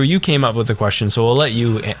 And Drew, you came up with the question, so we'll let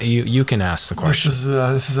you can ask the question.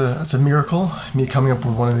 It's a miracle, me coming up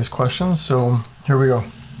with one of these questions. So here we go.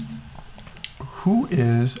 Who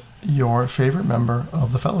is your favorite member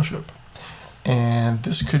of the Fellowship? And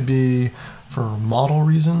this could be for model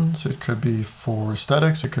reasons, it could be for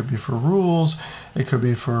aesthetics, it could be for rules, it could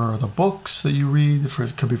be for the books that you read,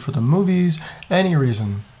 it could be for the movies, any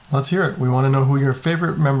reason. Let's hear it. We want to know who your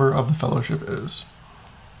favorite member of the Fellowship is.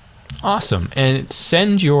 Awesome. And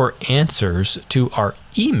send your answers to our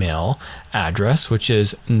email address, which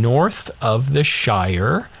is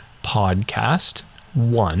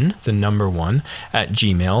northoftheshirepodcast1, the number 1,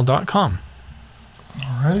 @gmail.com.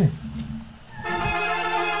 Alrighty.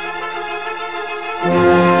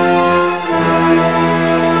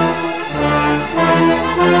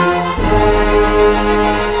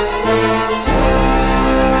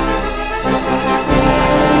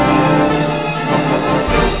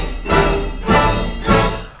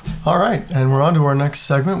 All right, and we're on to our next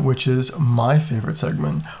segment, which is my favorite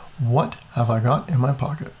segment. What have I got in my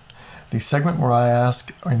pocket? The segment where I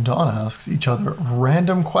ask, and Don asks each other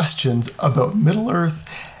random questions about Middle-earth,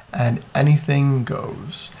 and anything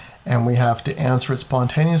goes. And we have to answer it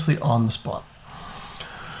spontaneously on the spot.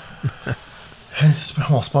 Hence,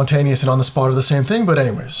 well, spontaneous and on the spot are the same thing, but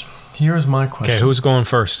anyways, here's my question. Okay, who's going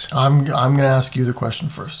first? I'm going to ask you the question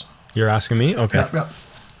first. You're asking me? Okay. Yeah.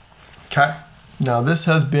 Okay. Now, this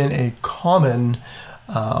has been a common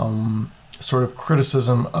sort of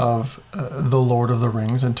criticism of The Lord of the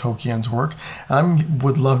Rings and Tolkien's work. I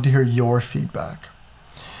would love to hear your feedback.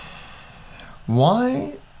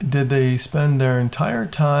 Why did they spend their entire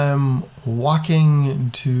time walking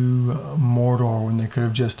to Mordor when they could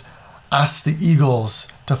have just asked the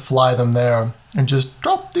eagles to fly them there and just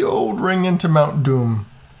drop the old ring into Mount Doom?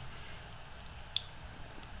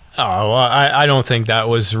 Oh, well, I don't think that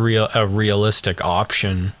was a realistic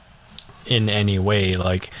option in any way.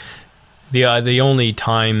 Like the only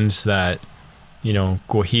times that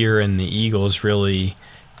Gwahir and the Eagles really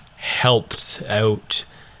helped out,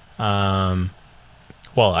 well,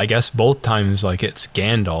 I guess both times, like, it's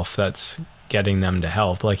Gandalf that's getting them to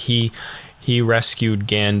help. Like he rescued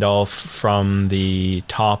Gandalf from the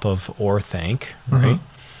top of Orthanc, right?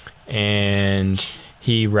 Mm-hmm. And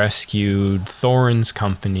he rescued Thorin's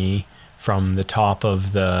company from the top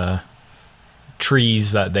of the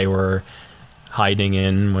trees that they were hiding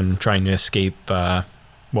in when trying to escape.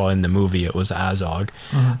 Well, in the movie, it was Azog.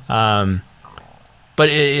 Mm-hmm. But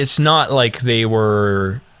it's not like they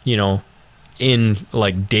were, in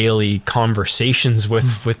like daily conversations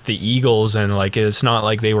with the Eagles, and like it's not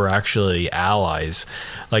like they were actually allies.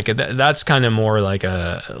 Like that's kind of more like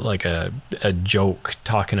a joke,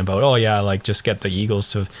 talking about, oh yeah, like just get the Eagles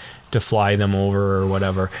to fly them over or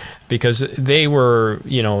whatever, because they were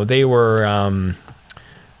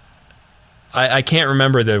I can't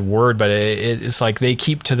remember the word, but it's like they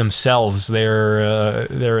keep to themselves.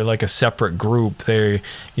 They're like a separate group. They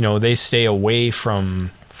stay away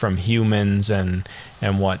from humans and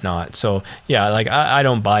whatnot. So yeah, like I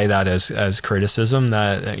don't buy that as criticism.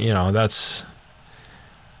 That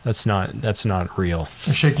that's not real.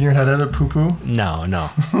 You're shaking your head at it, poo-poo? No.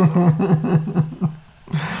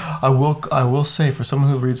 I will say, for someone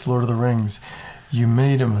who reads Lord of the Rings, you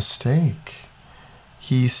made a mistake.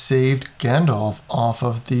 He saved Gandalf off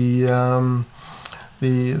of the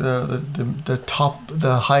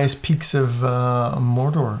highest peaks of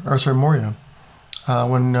Moria.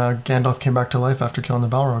 When Gandalf came back to life after killing the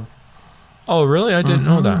Balrog. Oh, really? I didn't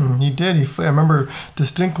know that. He did. I remember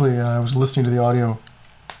distinctly, I was listening to the audio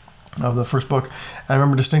of the first book, and I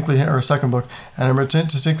remember distinctly, or second book, and I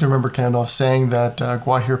distinctly remember Gandalf saying that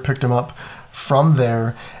Gwahir picked him up from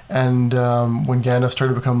there, and when Gandalf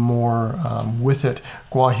started to become more with it,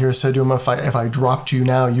 Gwahir said to him, if I dropped you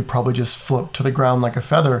now, you'd probably just float to the ground like a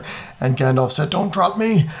feather. And Gandalf said, don't drop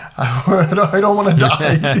me. I don't want to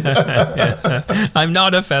die. I'm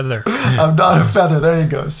not a feather. I'm not a feather. There you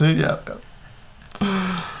go. See, yeah.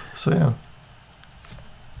 So, yeah.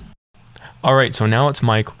 All right, so now it's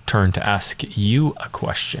my turn to ask you a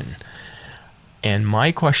question. And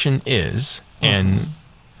my question is, and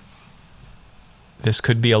this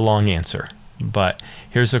could be a long answer, but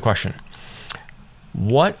here's the question.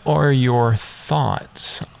 What are your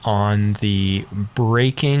thoughts on the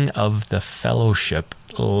breaking of the Fellowship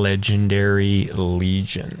Legendary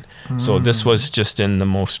Legion? So this was just in the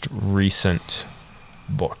most recent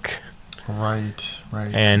book. Right.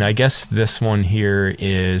 And I guess this one here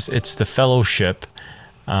it's the Fellowship,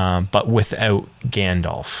 but without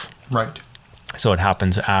Gandalf. Right. So it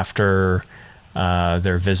happens after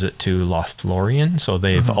their visit to Lothlorien, so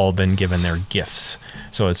they've all been given their gifts.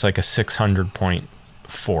 So it's like a 600-point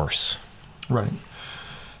force. Right.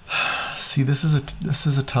 See, this is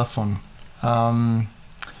a tough one.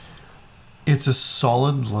 It's a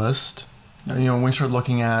solid list. When we start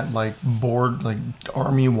looking at like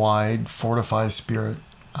army-wide fortified spirit,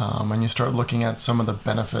 and you start looking at some of the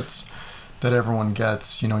benefits that everyone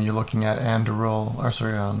gets, you're looking at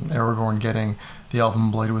Aragorn getting the Elven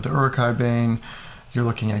Blade with the Uruk-hai Bane. You're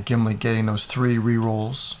looking at Gimli getting those 3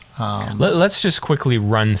 rerolls. Let's just quickly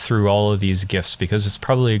run through all of these gifts, because it's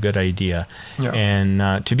probably a good idea. Yeah.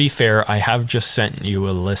 And to be fair, I have just sent you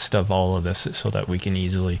a list of all of this so that we can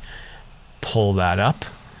easily pull that up.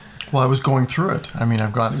 Well, I was going through it. I mean,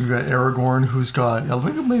 you've got Aragorn, who's got.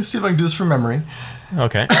 Let me see if I can do this from memory.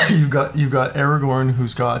 Okay. You've got Aragorn,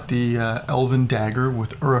 who's got the Elven Dagger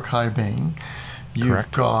with Uruk-hai Bane. You've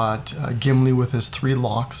got Gimli with his 3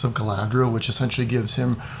 locks of Galadriel, which essentially gives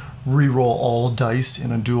him reroll all dice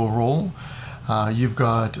in a dual roll. You've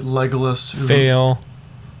got Legolas. Fail.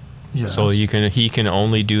 Yes. So he can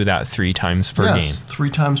only do that 3 times per game. 3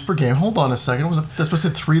 times per game. Hold on a second. Was it supposed to say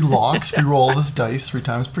 3 locks? We roll this dice 3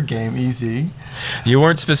 times per game. Easy. You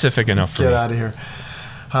weren't specific enough for Get me. out of here.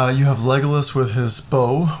 You have Legolas with his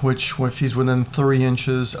bow, which if he's within 3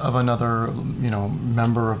 inches of another,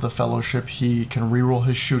 member of the Fellowship, he can reroll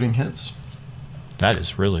his shooting hits. That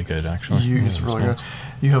is really good, actually. It's really good.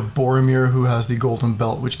 You have Boromir, who has the Golden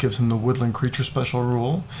Belt, which gives him the Woodland Creature special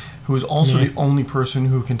rule, who is also the only person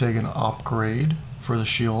who can take an upgrade for the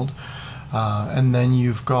shield. And then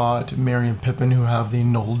you've got Merry and Pippin, who have the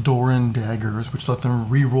Noldoran daggers, which let them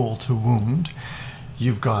reroll to wound.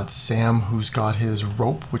 You've got Sam, who's got his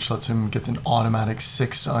rope, which lets him get an automatic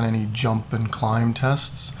 6 on any jump and climb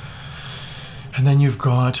tests. And then you've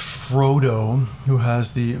got Frodo, who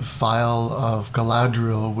has the Vial of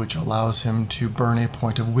Galadriel, which allows him to burn a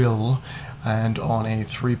point of will, and on a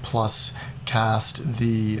 3+ cast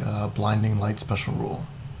the Blinding Light special rule.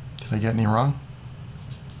 Did I get any wrong?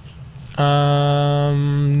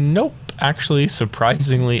 Nope. Actually,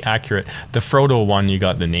 surprisingly accurate. The Frodo one, you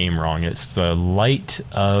got the name wrong. It's the Light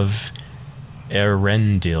of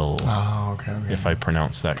Erendil. Oh, okay. If I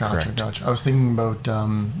pronounce that correct. Gotcha. I was thinking about,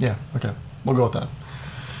 okay. We'll go with that.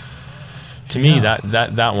 To me,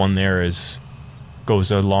 that one there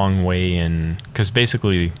goes a long way in, because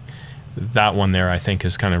basically that one there I think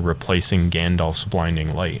is kind of replacing Gandalf's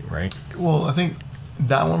Blinding Light, right? Well, I think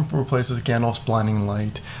that one replaces Gandalf's Blinding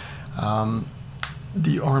Light.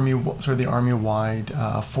 The army-wide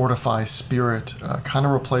Fortify Spirit kind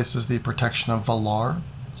of replaces the Protection of Valar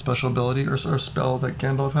special ability or spell that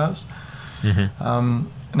Gandalf has. Mm-hmm.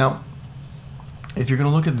 Now, if you're going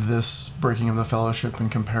to look at this Breaking of the Fellowship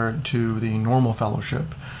and compare it to the normal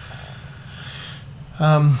Fellowship,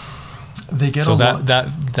 they get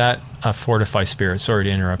that Fortify Spirit. Sorry to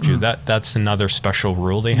interrupt you. That's another special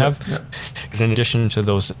rule they have. Because in addition to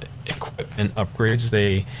those equipment upgrades,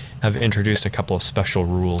 they have introduced a couple of special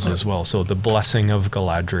rules as well. So the Blessing of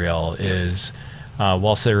Galadriel is.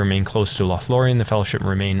 Whilst they remain close to Lothlorien, the Fellowship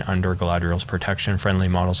remain under Galadriel's protection. Friendly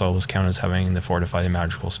models always count as having the Fortify the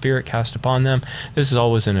Magical Spirit cast upon them. This is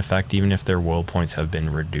always in effect, even if their will points have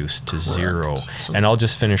been reduced to 0. And I'll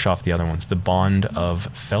just finish off the other ones. The Bond of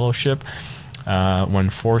Fellowship.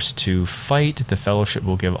 When forced to fight, the Fellowship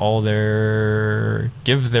will give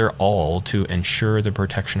their all to ensure the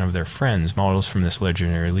protection of their friends. Models from this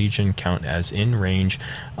Legendary Legion count as in range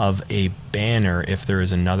of a banner if there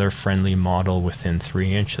is another friendly model within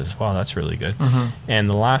 3 inches. Wow, that's really good. Mm-hmm. And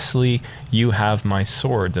lastly, you have my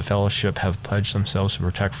sword. The Fellowship have pledged themselves to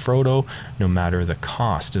protect Frodo no matter the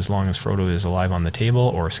cost. As long as Frodo is alive on the table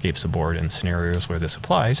or escapes the board in scenarios where this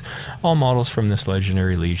applies, all models from this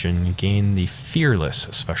Legendary Legion gain the Fearless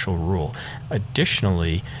special rule.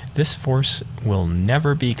 Additionally, this force will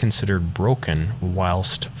never be considered broken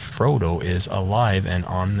whilst Frodo is alive and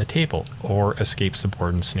on the table or escapes the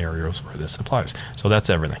board in scenarios where this applies. So that's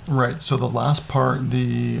everything. Right. So the last part,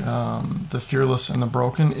 the Fearless and the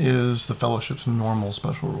Broken, is the Fellowship's normal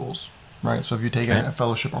special rules. Right. So if you take a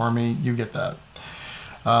Fellowship army, you get that.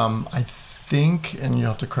 I think, and you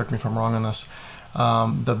have to correct me if I'm wrong on this,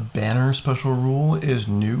 the banner special rule is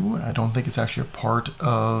new. I don't think it's actually a part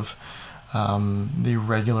of the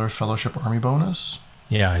regular Fellowship army bonus.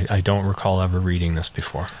 Yeah, I don't recall ever reading this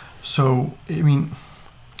before. So, I mean,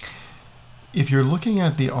 if you're looking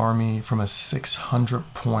at the army from a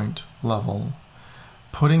 600-point level,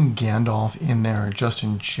 putting Gandalf in there just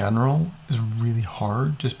in general is really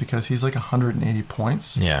hard, just because he's like 180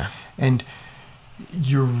 points. Yeah. And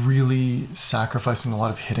you're really sacrificing a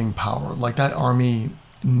lot of hitting power. Like, that army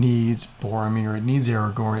needs Boromir, it needs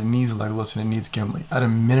Aragorn, it needs Legolas, and it needs Gimli. At a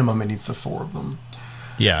minimum, it needs the 4 of them.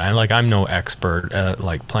 Yeah, and like, I'm no expert at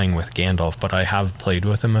like playing with Gandalf, but I have played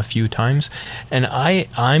with him a few times, and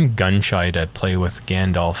I'm gun shy to play with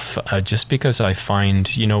Gandalf just because I find,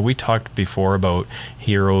 we talked before about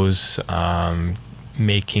heroes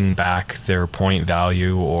making back their point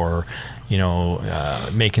value or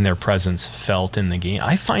making their presence felt in the game.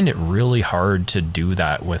 I find it really hard to do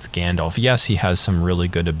that with Gandalf. Yes, he has some really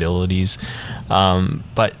good abilities,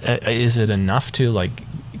 but is it enough to like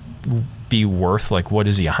be worth, like, what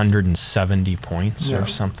is he, 170 points or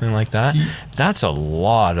something like that? That's a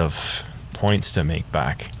lot of points to make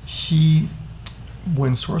back.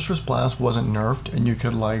 When Sorcerer's Blast wasn't nerfed and you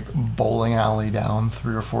could like bowling alley down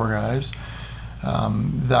 3 or 4 guys,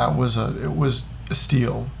 it was a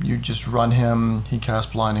steal. You just run him, he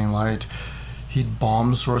cast Blinding Light, he'd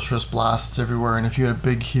bomb Sorcerer's Blasts everywhere, and if you had a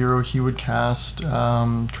big hero, he would cast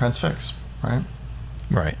Transfix, right?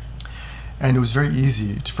 Right. And it was very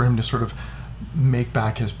easy for him to sort of make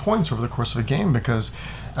back his points over the course of a game, because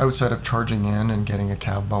outside of charging in and getting a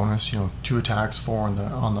cav bonus, 2 attacks, 4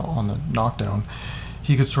 on the knockdown,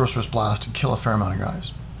 he could Sorcerer's Blast and kill a fair amount of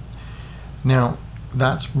guys. Now,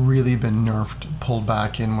 that's really been nerfed, pulled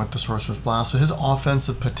back in with the Sorcerer's Blast, so his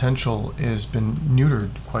offensive potential has been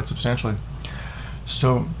neutered quite substantially.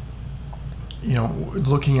 So,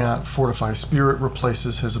 looking at Fortify Spirit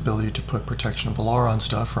replaces his ability to put Protection of Alara on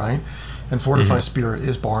stuff, right? And Fortify Spirit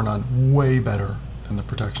is bar none way better than the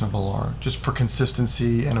Protection of Alara, just for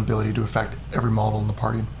consistency and ability to affect every model in the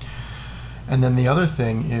party. And then the other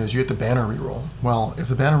thing is you get the banner reroll. Well, if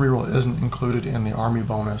the banner reroll isn't included in the army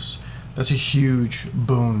bonus, that's a huge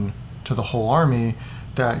boon to the whole army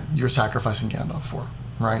that you're sacrificing Gandalf for,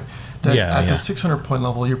 right? At the 600 point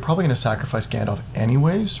level, you're probably going to sacrifice Gandalf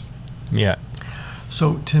anyways. Yeah.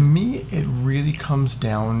 So to me, it really comes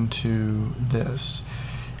down to this,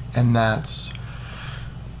 and that's,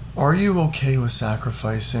 are you okay with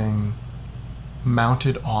sacrificing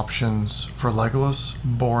mounted options for Legolas,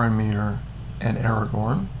 Boromir, and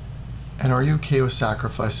Aragorn? And are you okay with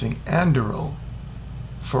sacrificing Anduril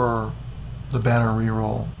for the banner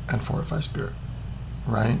reroll and Fortify Spirit,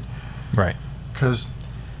 right? Right. Because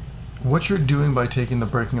what you're doing by taking the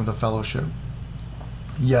Breaking of the Fellowship,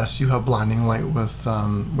 yes, you have Blinding Light with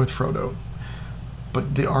Frodo,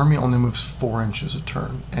 but the army only moves 4 inches a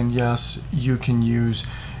turn. And yes, you can use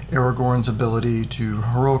Aragorn's ability to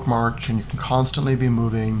Heroic March, and you can constantly be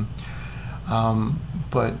moving.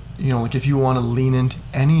 But, if you want to lean into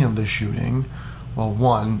any of the shooting, well,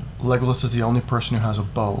 one, Legolas is the only person who has a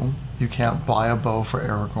bow. You can't buy a bow for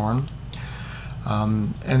Aragorn.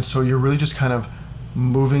 And so you're really just kind of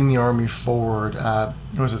moving the army forward at,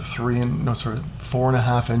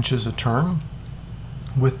 4.5 inches a turn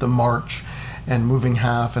with the march, and moving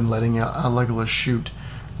half and letting a Legolas shoot,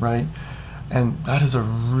 right? And that is a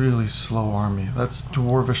really slow army. That's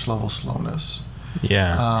dwarvish level slowness.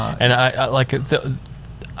 Yeah. And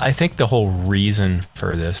I think the whole reason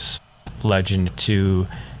for this legend to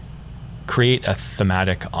create a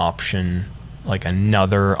thematic option, like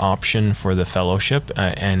another option for the Fellowship,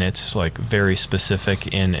 and it's like very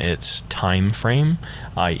specific in its time frame,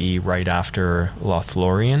 i.e. right after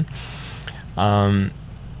Lothlorien.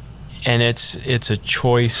 And it's a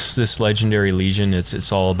choice, this Legendary Legion,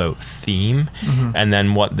 it's all about theme. And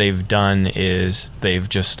then what they've done is they've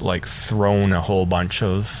just like thrown a whole bunch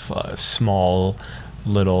of small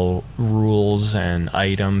little rules and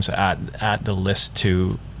items at the list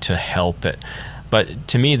to help it. But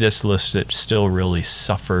to me, this list, it still really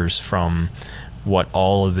suffers from what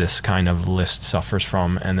all of this kind of list suffers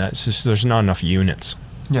from, and that's just, there's not enough units.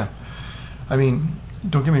 Yeah. I mean,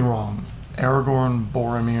 don't get me wrong. Aragorn,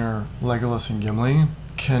 Boromir, Legolas, and Gimli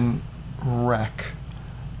can wreck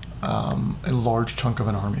a large chunk of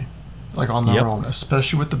an army, like on their own,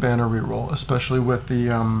 especially with the banner reroll, especially with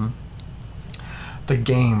the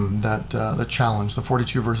game that the challenge, the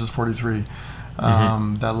 42 versus 43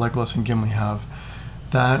 that Legolas and Gimli have.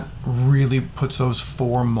 That really puts those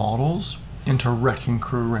 4 models into wrecking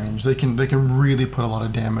crew range. They can really put a lot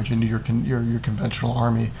of damage into your conventional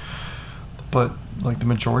army. But like the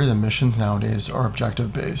majority of the missions nowadays are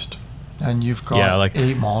objective based, and you've got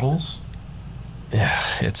 8 models. Yeah,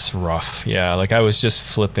 it's rough. Yeah, like I was just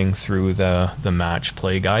flipping through the match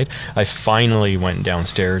play guide. I finally went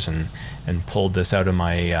downstairs and pulled this out of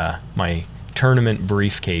my my tournament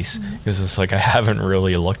briefcase, because it's like I haven't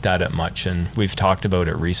really looked at it much, and we've talked about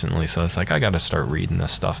it recently, so it's like I got to start reading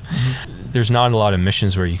this stuff. There's not a lot of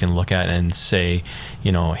missions where you can look at and say,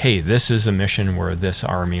 hey, this is a mission where this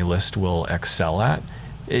army list will excel at.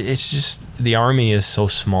 It's just the army is so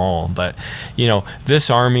small. But this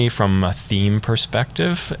army from a theme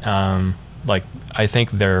perspective, like I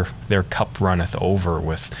think their cup runneth over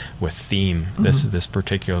with theme. This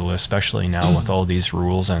particular list, especially now with all these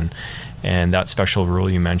rules and that special rule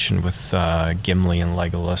you mentioned with Gimli and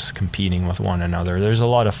Legolas competing with one another. There's a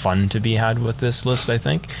lot of fun to be had with this list, I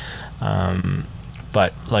think.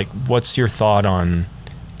 But like, what's your thought on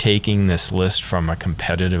taking this list from a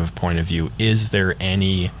competitive point of view? Is there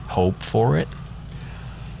any hope for it?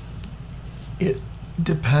 It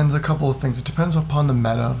depends a couple of things. It depends upon the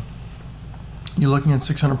meta. You're looking at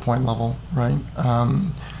 600 point level, right?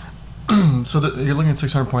 So you're looking at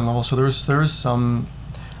 600 point level. So there's some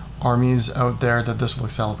armies out there that this will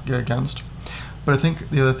excel against. But I think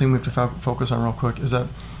the other thing we have to focus on real quick is that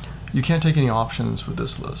you can't take any options with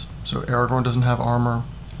this list. So Aragorn doesn't have armor.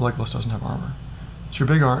 Legolas doesn't have armor. So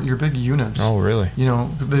your big units. Oh, really?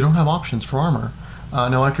 They don't have options for armor.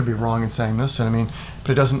 Now I could be wrong in saying this, but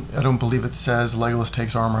it doesn't. I don't believe it says Legolas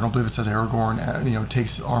takes armor. I don't believe it says Aragorn,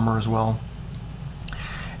 takes armor as well.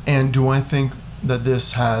 And do I think that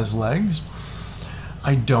this has legs?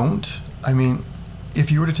 I don't. I mean,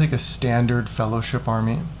 if you were to take a standard Fellowship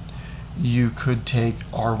army, you could take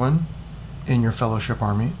Arwen in your Fellowship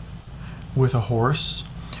army with a horse.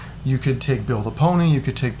 You could take Build a Pony, you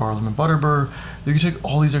could take Barlam and Butterbur, you could take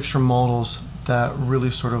all these extra models that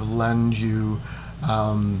really sort of lend you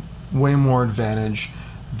way more advantage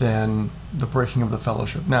than the breaking of the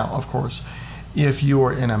Fellowship. Now, of course, if you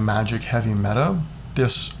are in a magic heavy meta,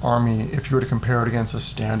 this army, if you were to compare it against a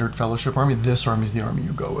standard Fellowship army, this army is the army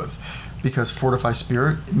you go with, because Fortify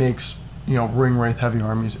Spirit makes, Ring Wraith heavy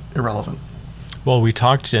armies irrelevant. Well, we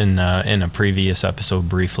talked in a previous episode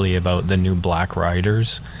briefly about the new Black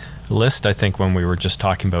Riders list, I think, when we were just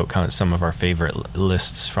talking about kind of some of our favorite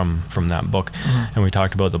lists from that book. And we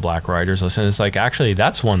talked about the Black Riders list, and it's like, actually,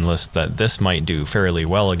 that's one list that this might do fairly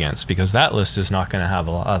well against, because that list is not going to have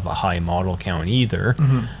a high model count either.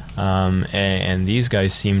 And these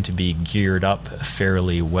guys seem to be geared up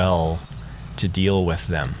fairly well to deal with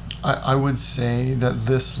them. I would say that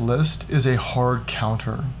this list is a hard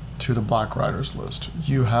counter to the Black Riders list.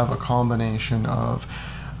 You have a combination of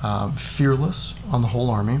Fearless on the whole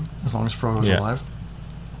army, as long as Frodo's alive,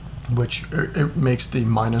 which it makes the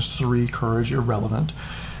 -3 courage irrelevant.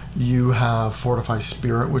 You have Fortify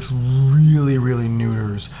Spirit, which really, really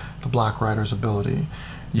neuters the Black Rider's ability.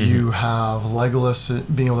 You have Legolas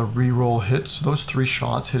being able to reroll hits. Those 3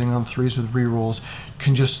 shots hitting on 3s with rerolls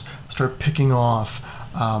can just start picking off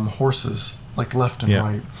horses like left and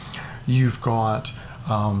right. You've got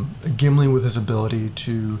Gimli with his ability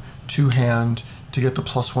to two-hand to get the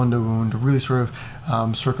 +1 to wound, to really sort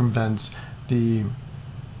of circumvents the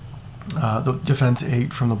defense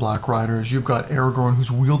 8 from the Black Riders. You've got Aragorn,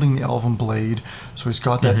 who's wielding the Elven Blade, so he's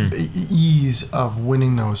got that ease of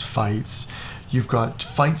winning those fights. You've got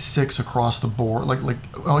fight 6 across the board. Like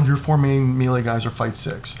your 4 main melee guys are fight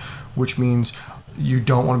 6, which means you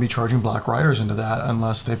don't want to be charging Black Riders into that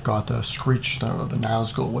unless they've got the Screech, the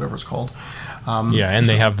Nazgul, whatever it's called.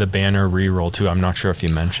 They have the banner reroll too. I'm not sure if you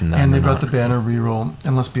mentioned that. And they've got the banner reroll.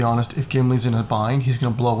 And let's be honest, if Gimli's in a bind, he's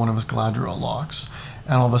going to blow one of his Galadriel locks,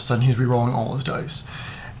 and all of a sudden he's rerolling all his dice.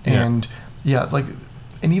 And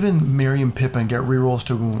and even Merry and Pippin get rerolls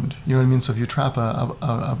to wound. You know what I mean? So if you trap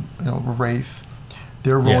a Wraith,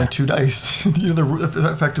 they're rolling 2 dice. They're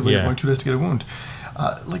effectively rolling 2 dice to get a wound.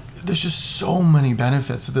 There's just so many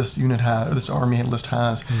benefits that this unit has, this army list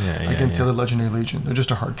has against the other Legendary Legion. They're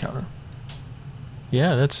just a hard counter.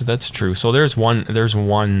 Yeah, that's true. So there's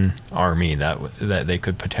one army that they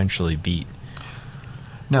could potentially beat.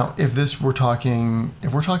 Now, if we're talking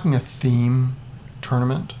a theme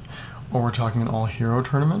tournament, or we're talking an all-hero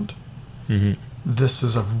tournament, this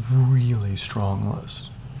is a really strong list.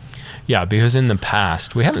 Yeah, because in the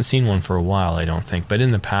past, we haven't seen one for a while, I don't think, but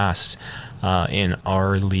in the past, in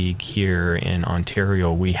our league here in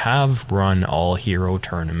Ontario, we have run all-hero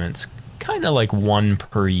tournaments, kind of like one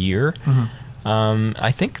per year.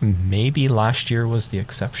 I think maybe last year was the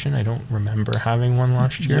exception. I don't remember having one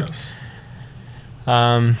last year. Yes.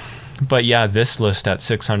 But yeah, this list at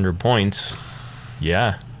 600 points,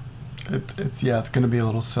 it's going to be a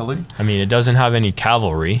little silly. I mean, it doesn't have any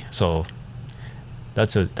cavalry, so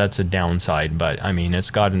that's a downside. But I mean,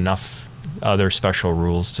 it's got enough other special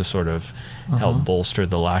rules to sort of help bolster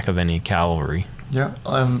the lack of any cavalry. Yeah,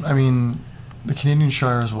 I mean, the Canadian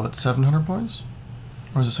Shire is what, 700 points,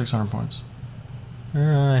 or is it 600 points?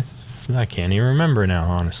 I can't even remember now,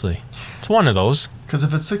 honestly. It's one of those. Because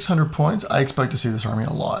if it's 600 points, I expect to see this army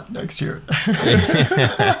a lot next year. I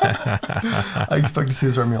expect to see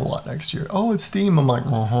this army a lot next year. Oh, it's theme. I'm like,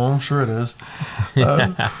 sure it is.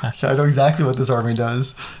 I know exactly what this army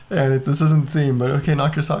does. And this isn't theme, but okay,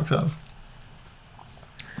 knock your socks off.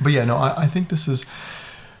 But yeah, no, I think this is...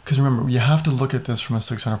 Because remember, you have to look at this from a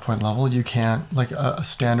 600-point level. You can't, like a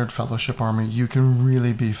standard Fellowship army, you can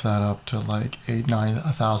really beef that up to like 8, 9,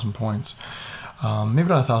 1,000 points. Maybe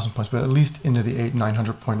not 1,000 points, but at least into the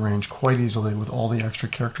 800-900 point range quite easily with all the extra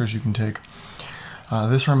characters you can take.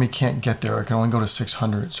 This army can't get there. It can only go to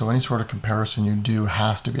 600. So any sort of comparison you do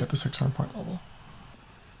has to be at the 600-point level.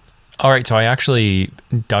 All right, so I actually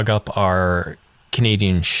dug up our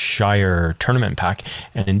Canadian Shire tournament pack,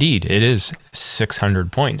 and indeed it is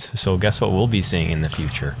 600 points. So guess what we'll be seeing in the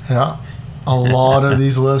future? Yeah, a lot of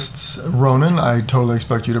these lists. Ronan, I totally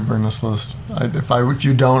expect you to bring this list. If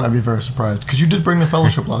you don't, I'd be very surprised, because you did bring the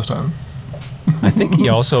Fellowship last time. I think he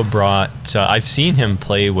also brought I've seen him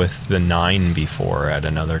play with the 9 before at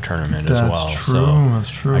another tournament as well. That's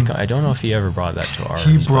true. I don't know if he ever brought that to ours.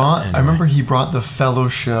 I remember he brought the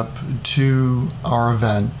Fellowship to our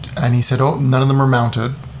event, and he said, none of them are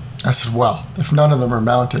mounted. I said, well, if none of them are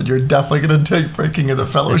mounted, you're definitely going to take Breaking of the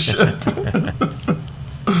Fellowship.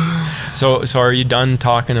 So are you done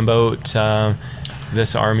talking about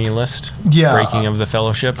this army list? Yeah. Breaking of the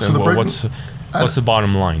Fellowship? So And what's the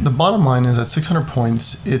bottom line? The bottom line is at 600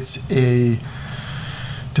 points,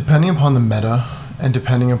 depending upon the meta and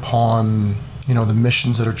depending upon, the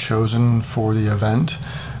missions that are chosen for the event,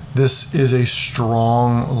 this is a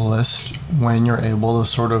strong list when you're able to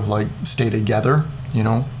sort of like stay together,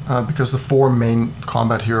 because the 4 main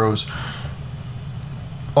combat heroes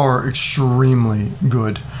are extremely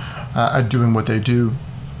good at doing what they do,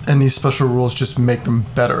 and these special rules just make them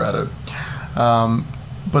better at it.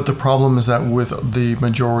 But the problem is that with the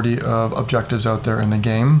majority of objectives out there in the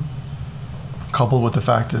game, coupled with the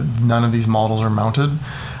fact that none of these models are mounted,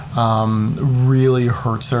 really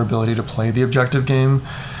hurts their ability to play the objective game.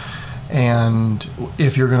 And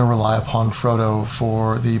if you're going to rely upon Frodo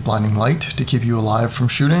for the blinding light to keep you alive from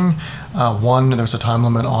shooting, 1, there's a time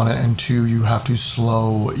limit on it, and 2, you have to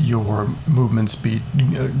slow your movement speed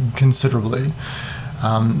considerably.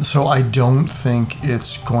 So I don't think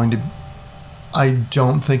it's going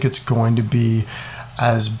to be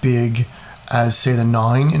as big as, say, the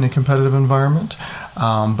 9 in a competitive environment.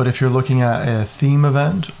 But if you're looking at a theme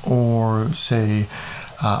event or, say,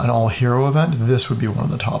 an all-hero event, this would be one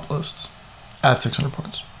of the top lists at 600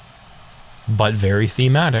 points. But very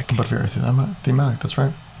thematic. Thematic, that's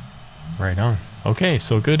right. Right on. Okay,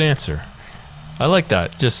 so good answer. I like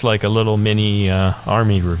that. Just like a little mini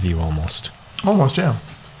army review almost. Almost, yeah.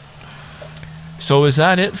 So is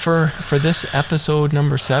that it for this episode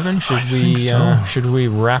number 7? Should we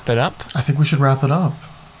wrap it up? I think we should wrap it up.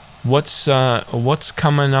 What's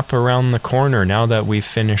coming up around the corner now that we've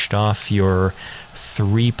finished off your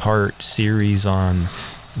 3-part series on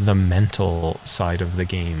the mental side of the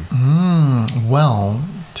game? Well,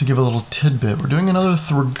 to give a little tidbit, we're going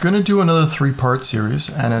to do another 3-part series,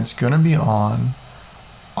 and it's going to be on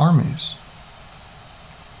armies.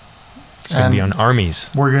 It's going to be on armies.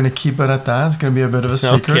 We're going to keep it at that. It's going to be a bit of a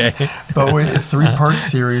secret. Okay. But a 3-part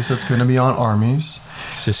series that's going to be on armies.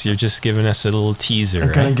 You're just giving us a little teaser.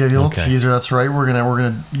 I'm going to give you a little teaser. That's right. We're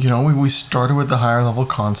gonna we started with the higher level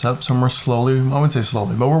concepts, and we're slowly, I wouldn't say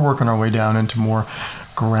slowly, but we're working our way down into more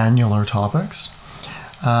granular topics,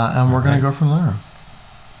 and we're going to go from there.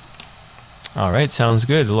 All right, sounds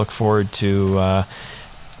good. Look forward to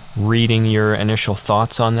reading your initial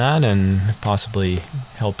thoughts on that and possibly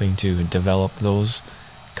helping to develop those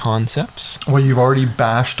concepts. Well, you've already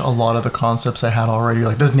bashed a lot of the concepts I had already.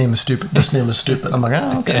 Like, this name is stupid. This name is stupid. I'm like,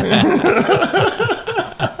 okay.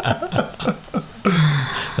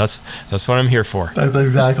 That's what I'm here for. That's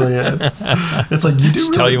exactly it. It's like, you do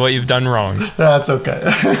just tell you what you've done wrong. That's okay.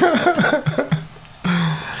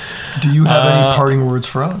 Do you have any parting words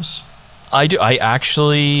for us? I do. I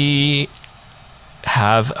actually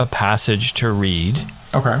have a passage to read.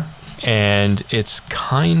 Okay. And it's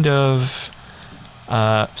kind of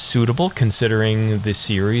suitable considering the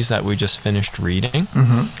series that we just finished reading.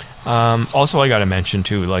 Also, I got to mention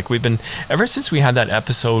too, like, we've been, ever since we had that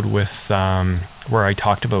episode with where I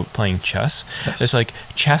talked about playing chess, it's like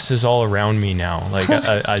chess is all around me now. Like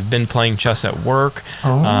I've been playing chess at work,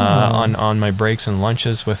 on my breaks and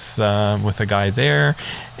lunches with a guy there,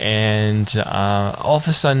 and all of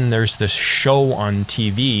a sudden there's this show on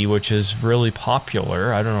TV which is really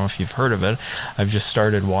popular. I don't know if you've heard of it. I've just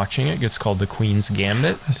started watching it. It's called The Queen's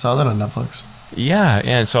Gambit. I saw that on Netflix. Yeah,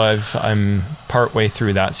 and so I'm partway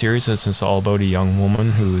through that series, and it's all about a young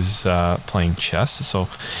woman who's playing chess. So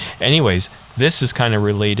anyways, this is kind of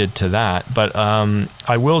related to that, but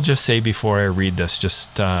I will just say before I read this,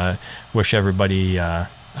 just wish everybody a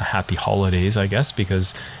happy holidays, I guess,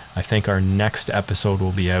 because I think our next episode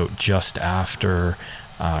will be out just after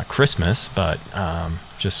Christmas, but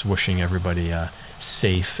just wishing everybody a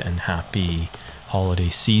safe and happy holiday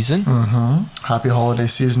season. Happy holiday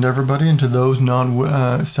season to everybody, and to those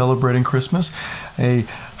not celebrating Christmas, a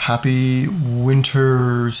happy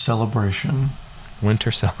winter celebration.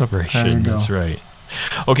 Winter celebration, that's right.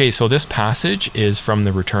 Okay, so this passage is from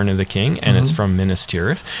The Return of the King, and it's from Minas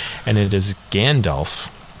Tirith, and it is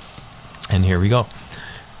Gandalf. And here we go.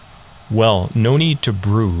 Well, no need to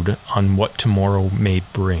brood on what tomorrow may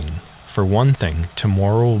bring. For one thing,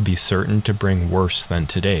 tomorrow will be certain to bring worse than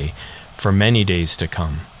today, for many days to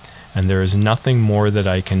come, and there is nothing more that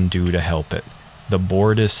I can do to help it. The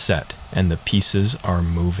board is set, and the pieces are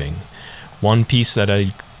moving. One piece that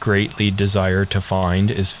I greatly desire to find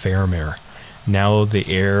is Faramir, now the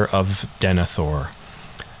heir of Denethor.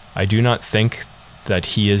 I do not think that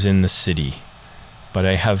he is in the city, but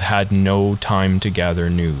I have had no time to gather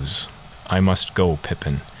news. I must go,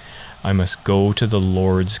 Pippin. I must go to the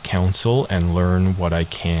Lord's council and learn what I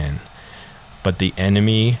can. But the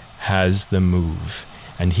enemy has the move,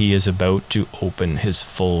 and he is about to open his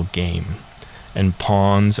full game. And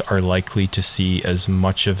pawns are likely to see as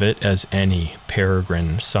much of it as any.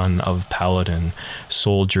 Peregrine, son of Paladin,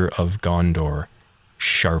 soldier of Gondor,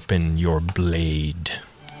 sharpen your blade.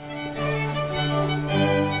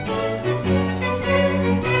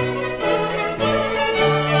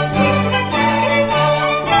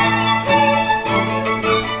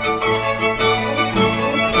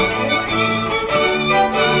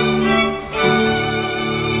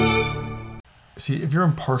 See, if you're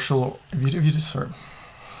impartial, if you just sort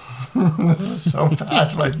this is so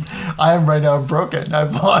bad. Like, I am right now broken.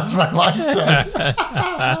 I've lost my mindset.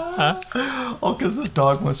 All because this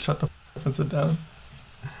dog wants to shut the f and sit down.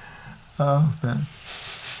 Oh, man.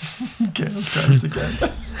 Okay, let's try this again.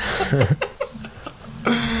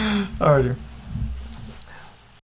 Alrighty.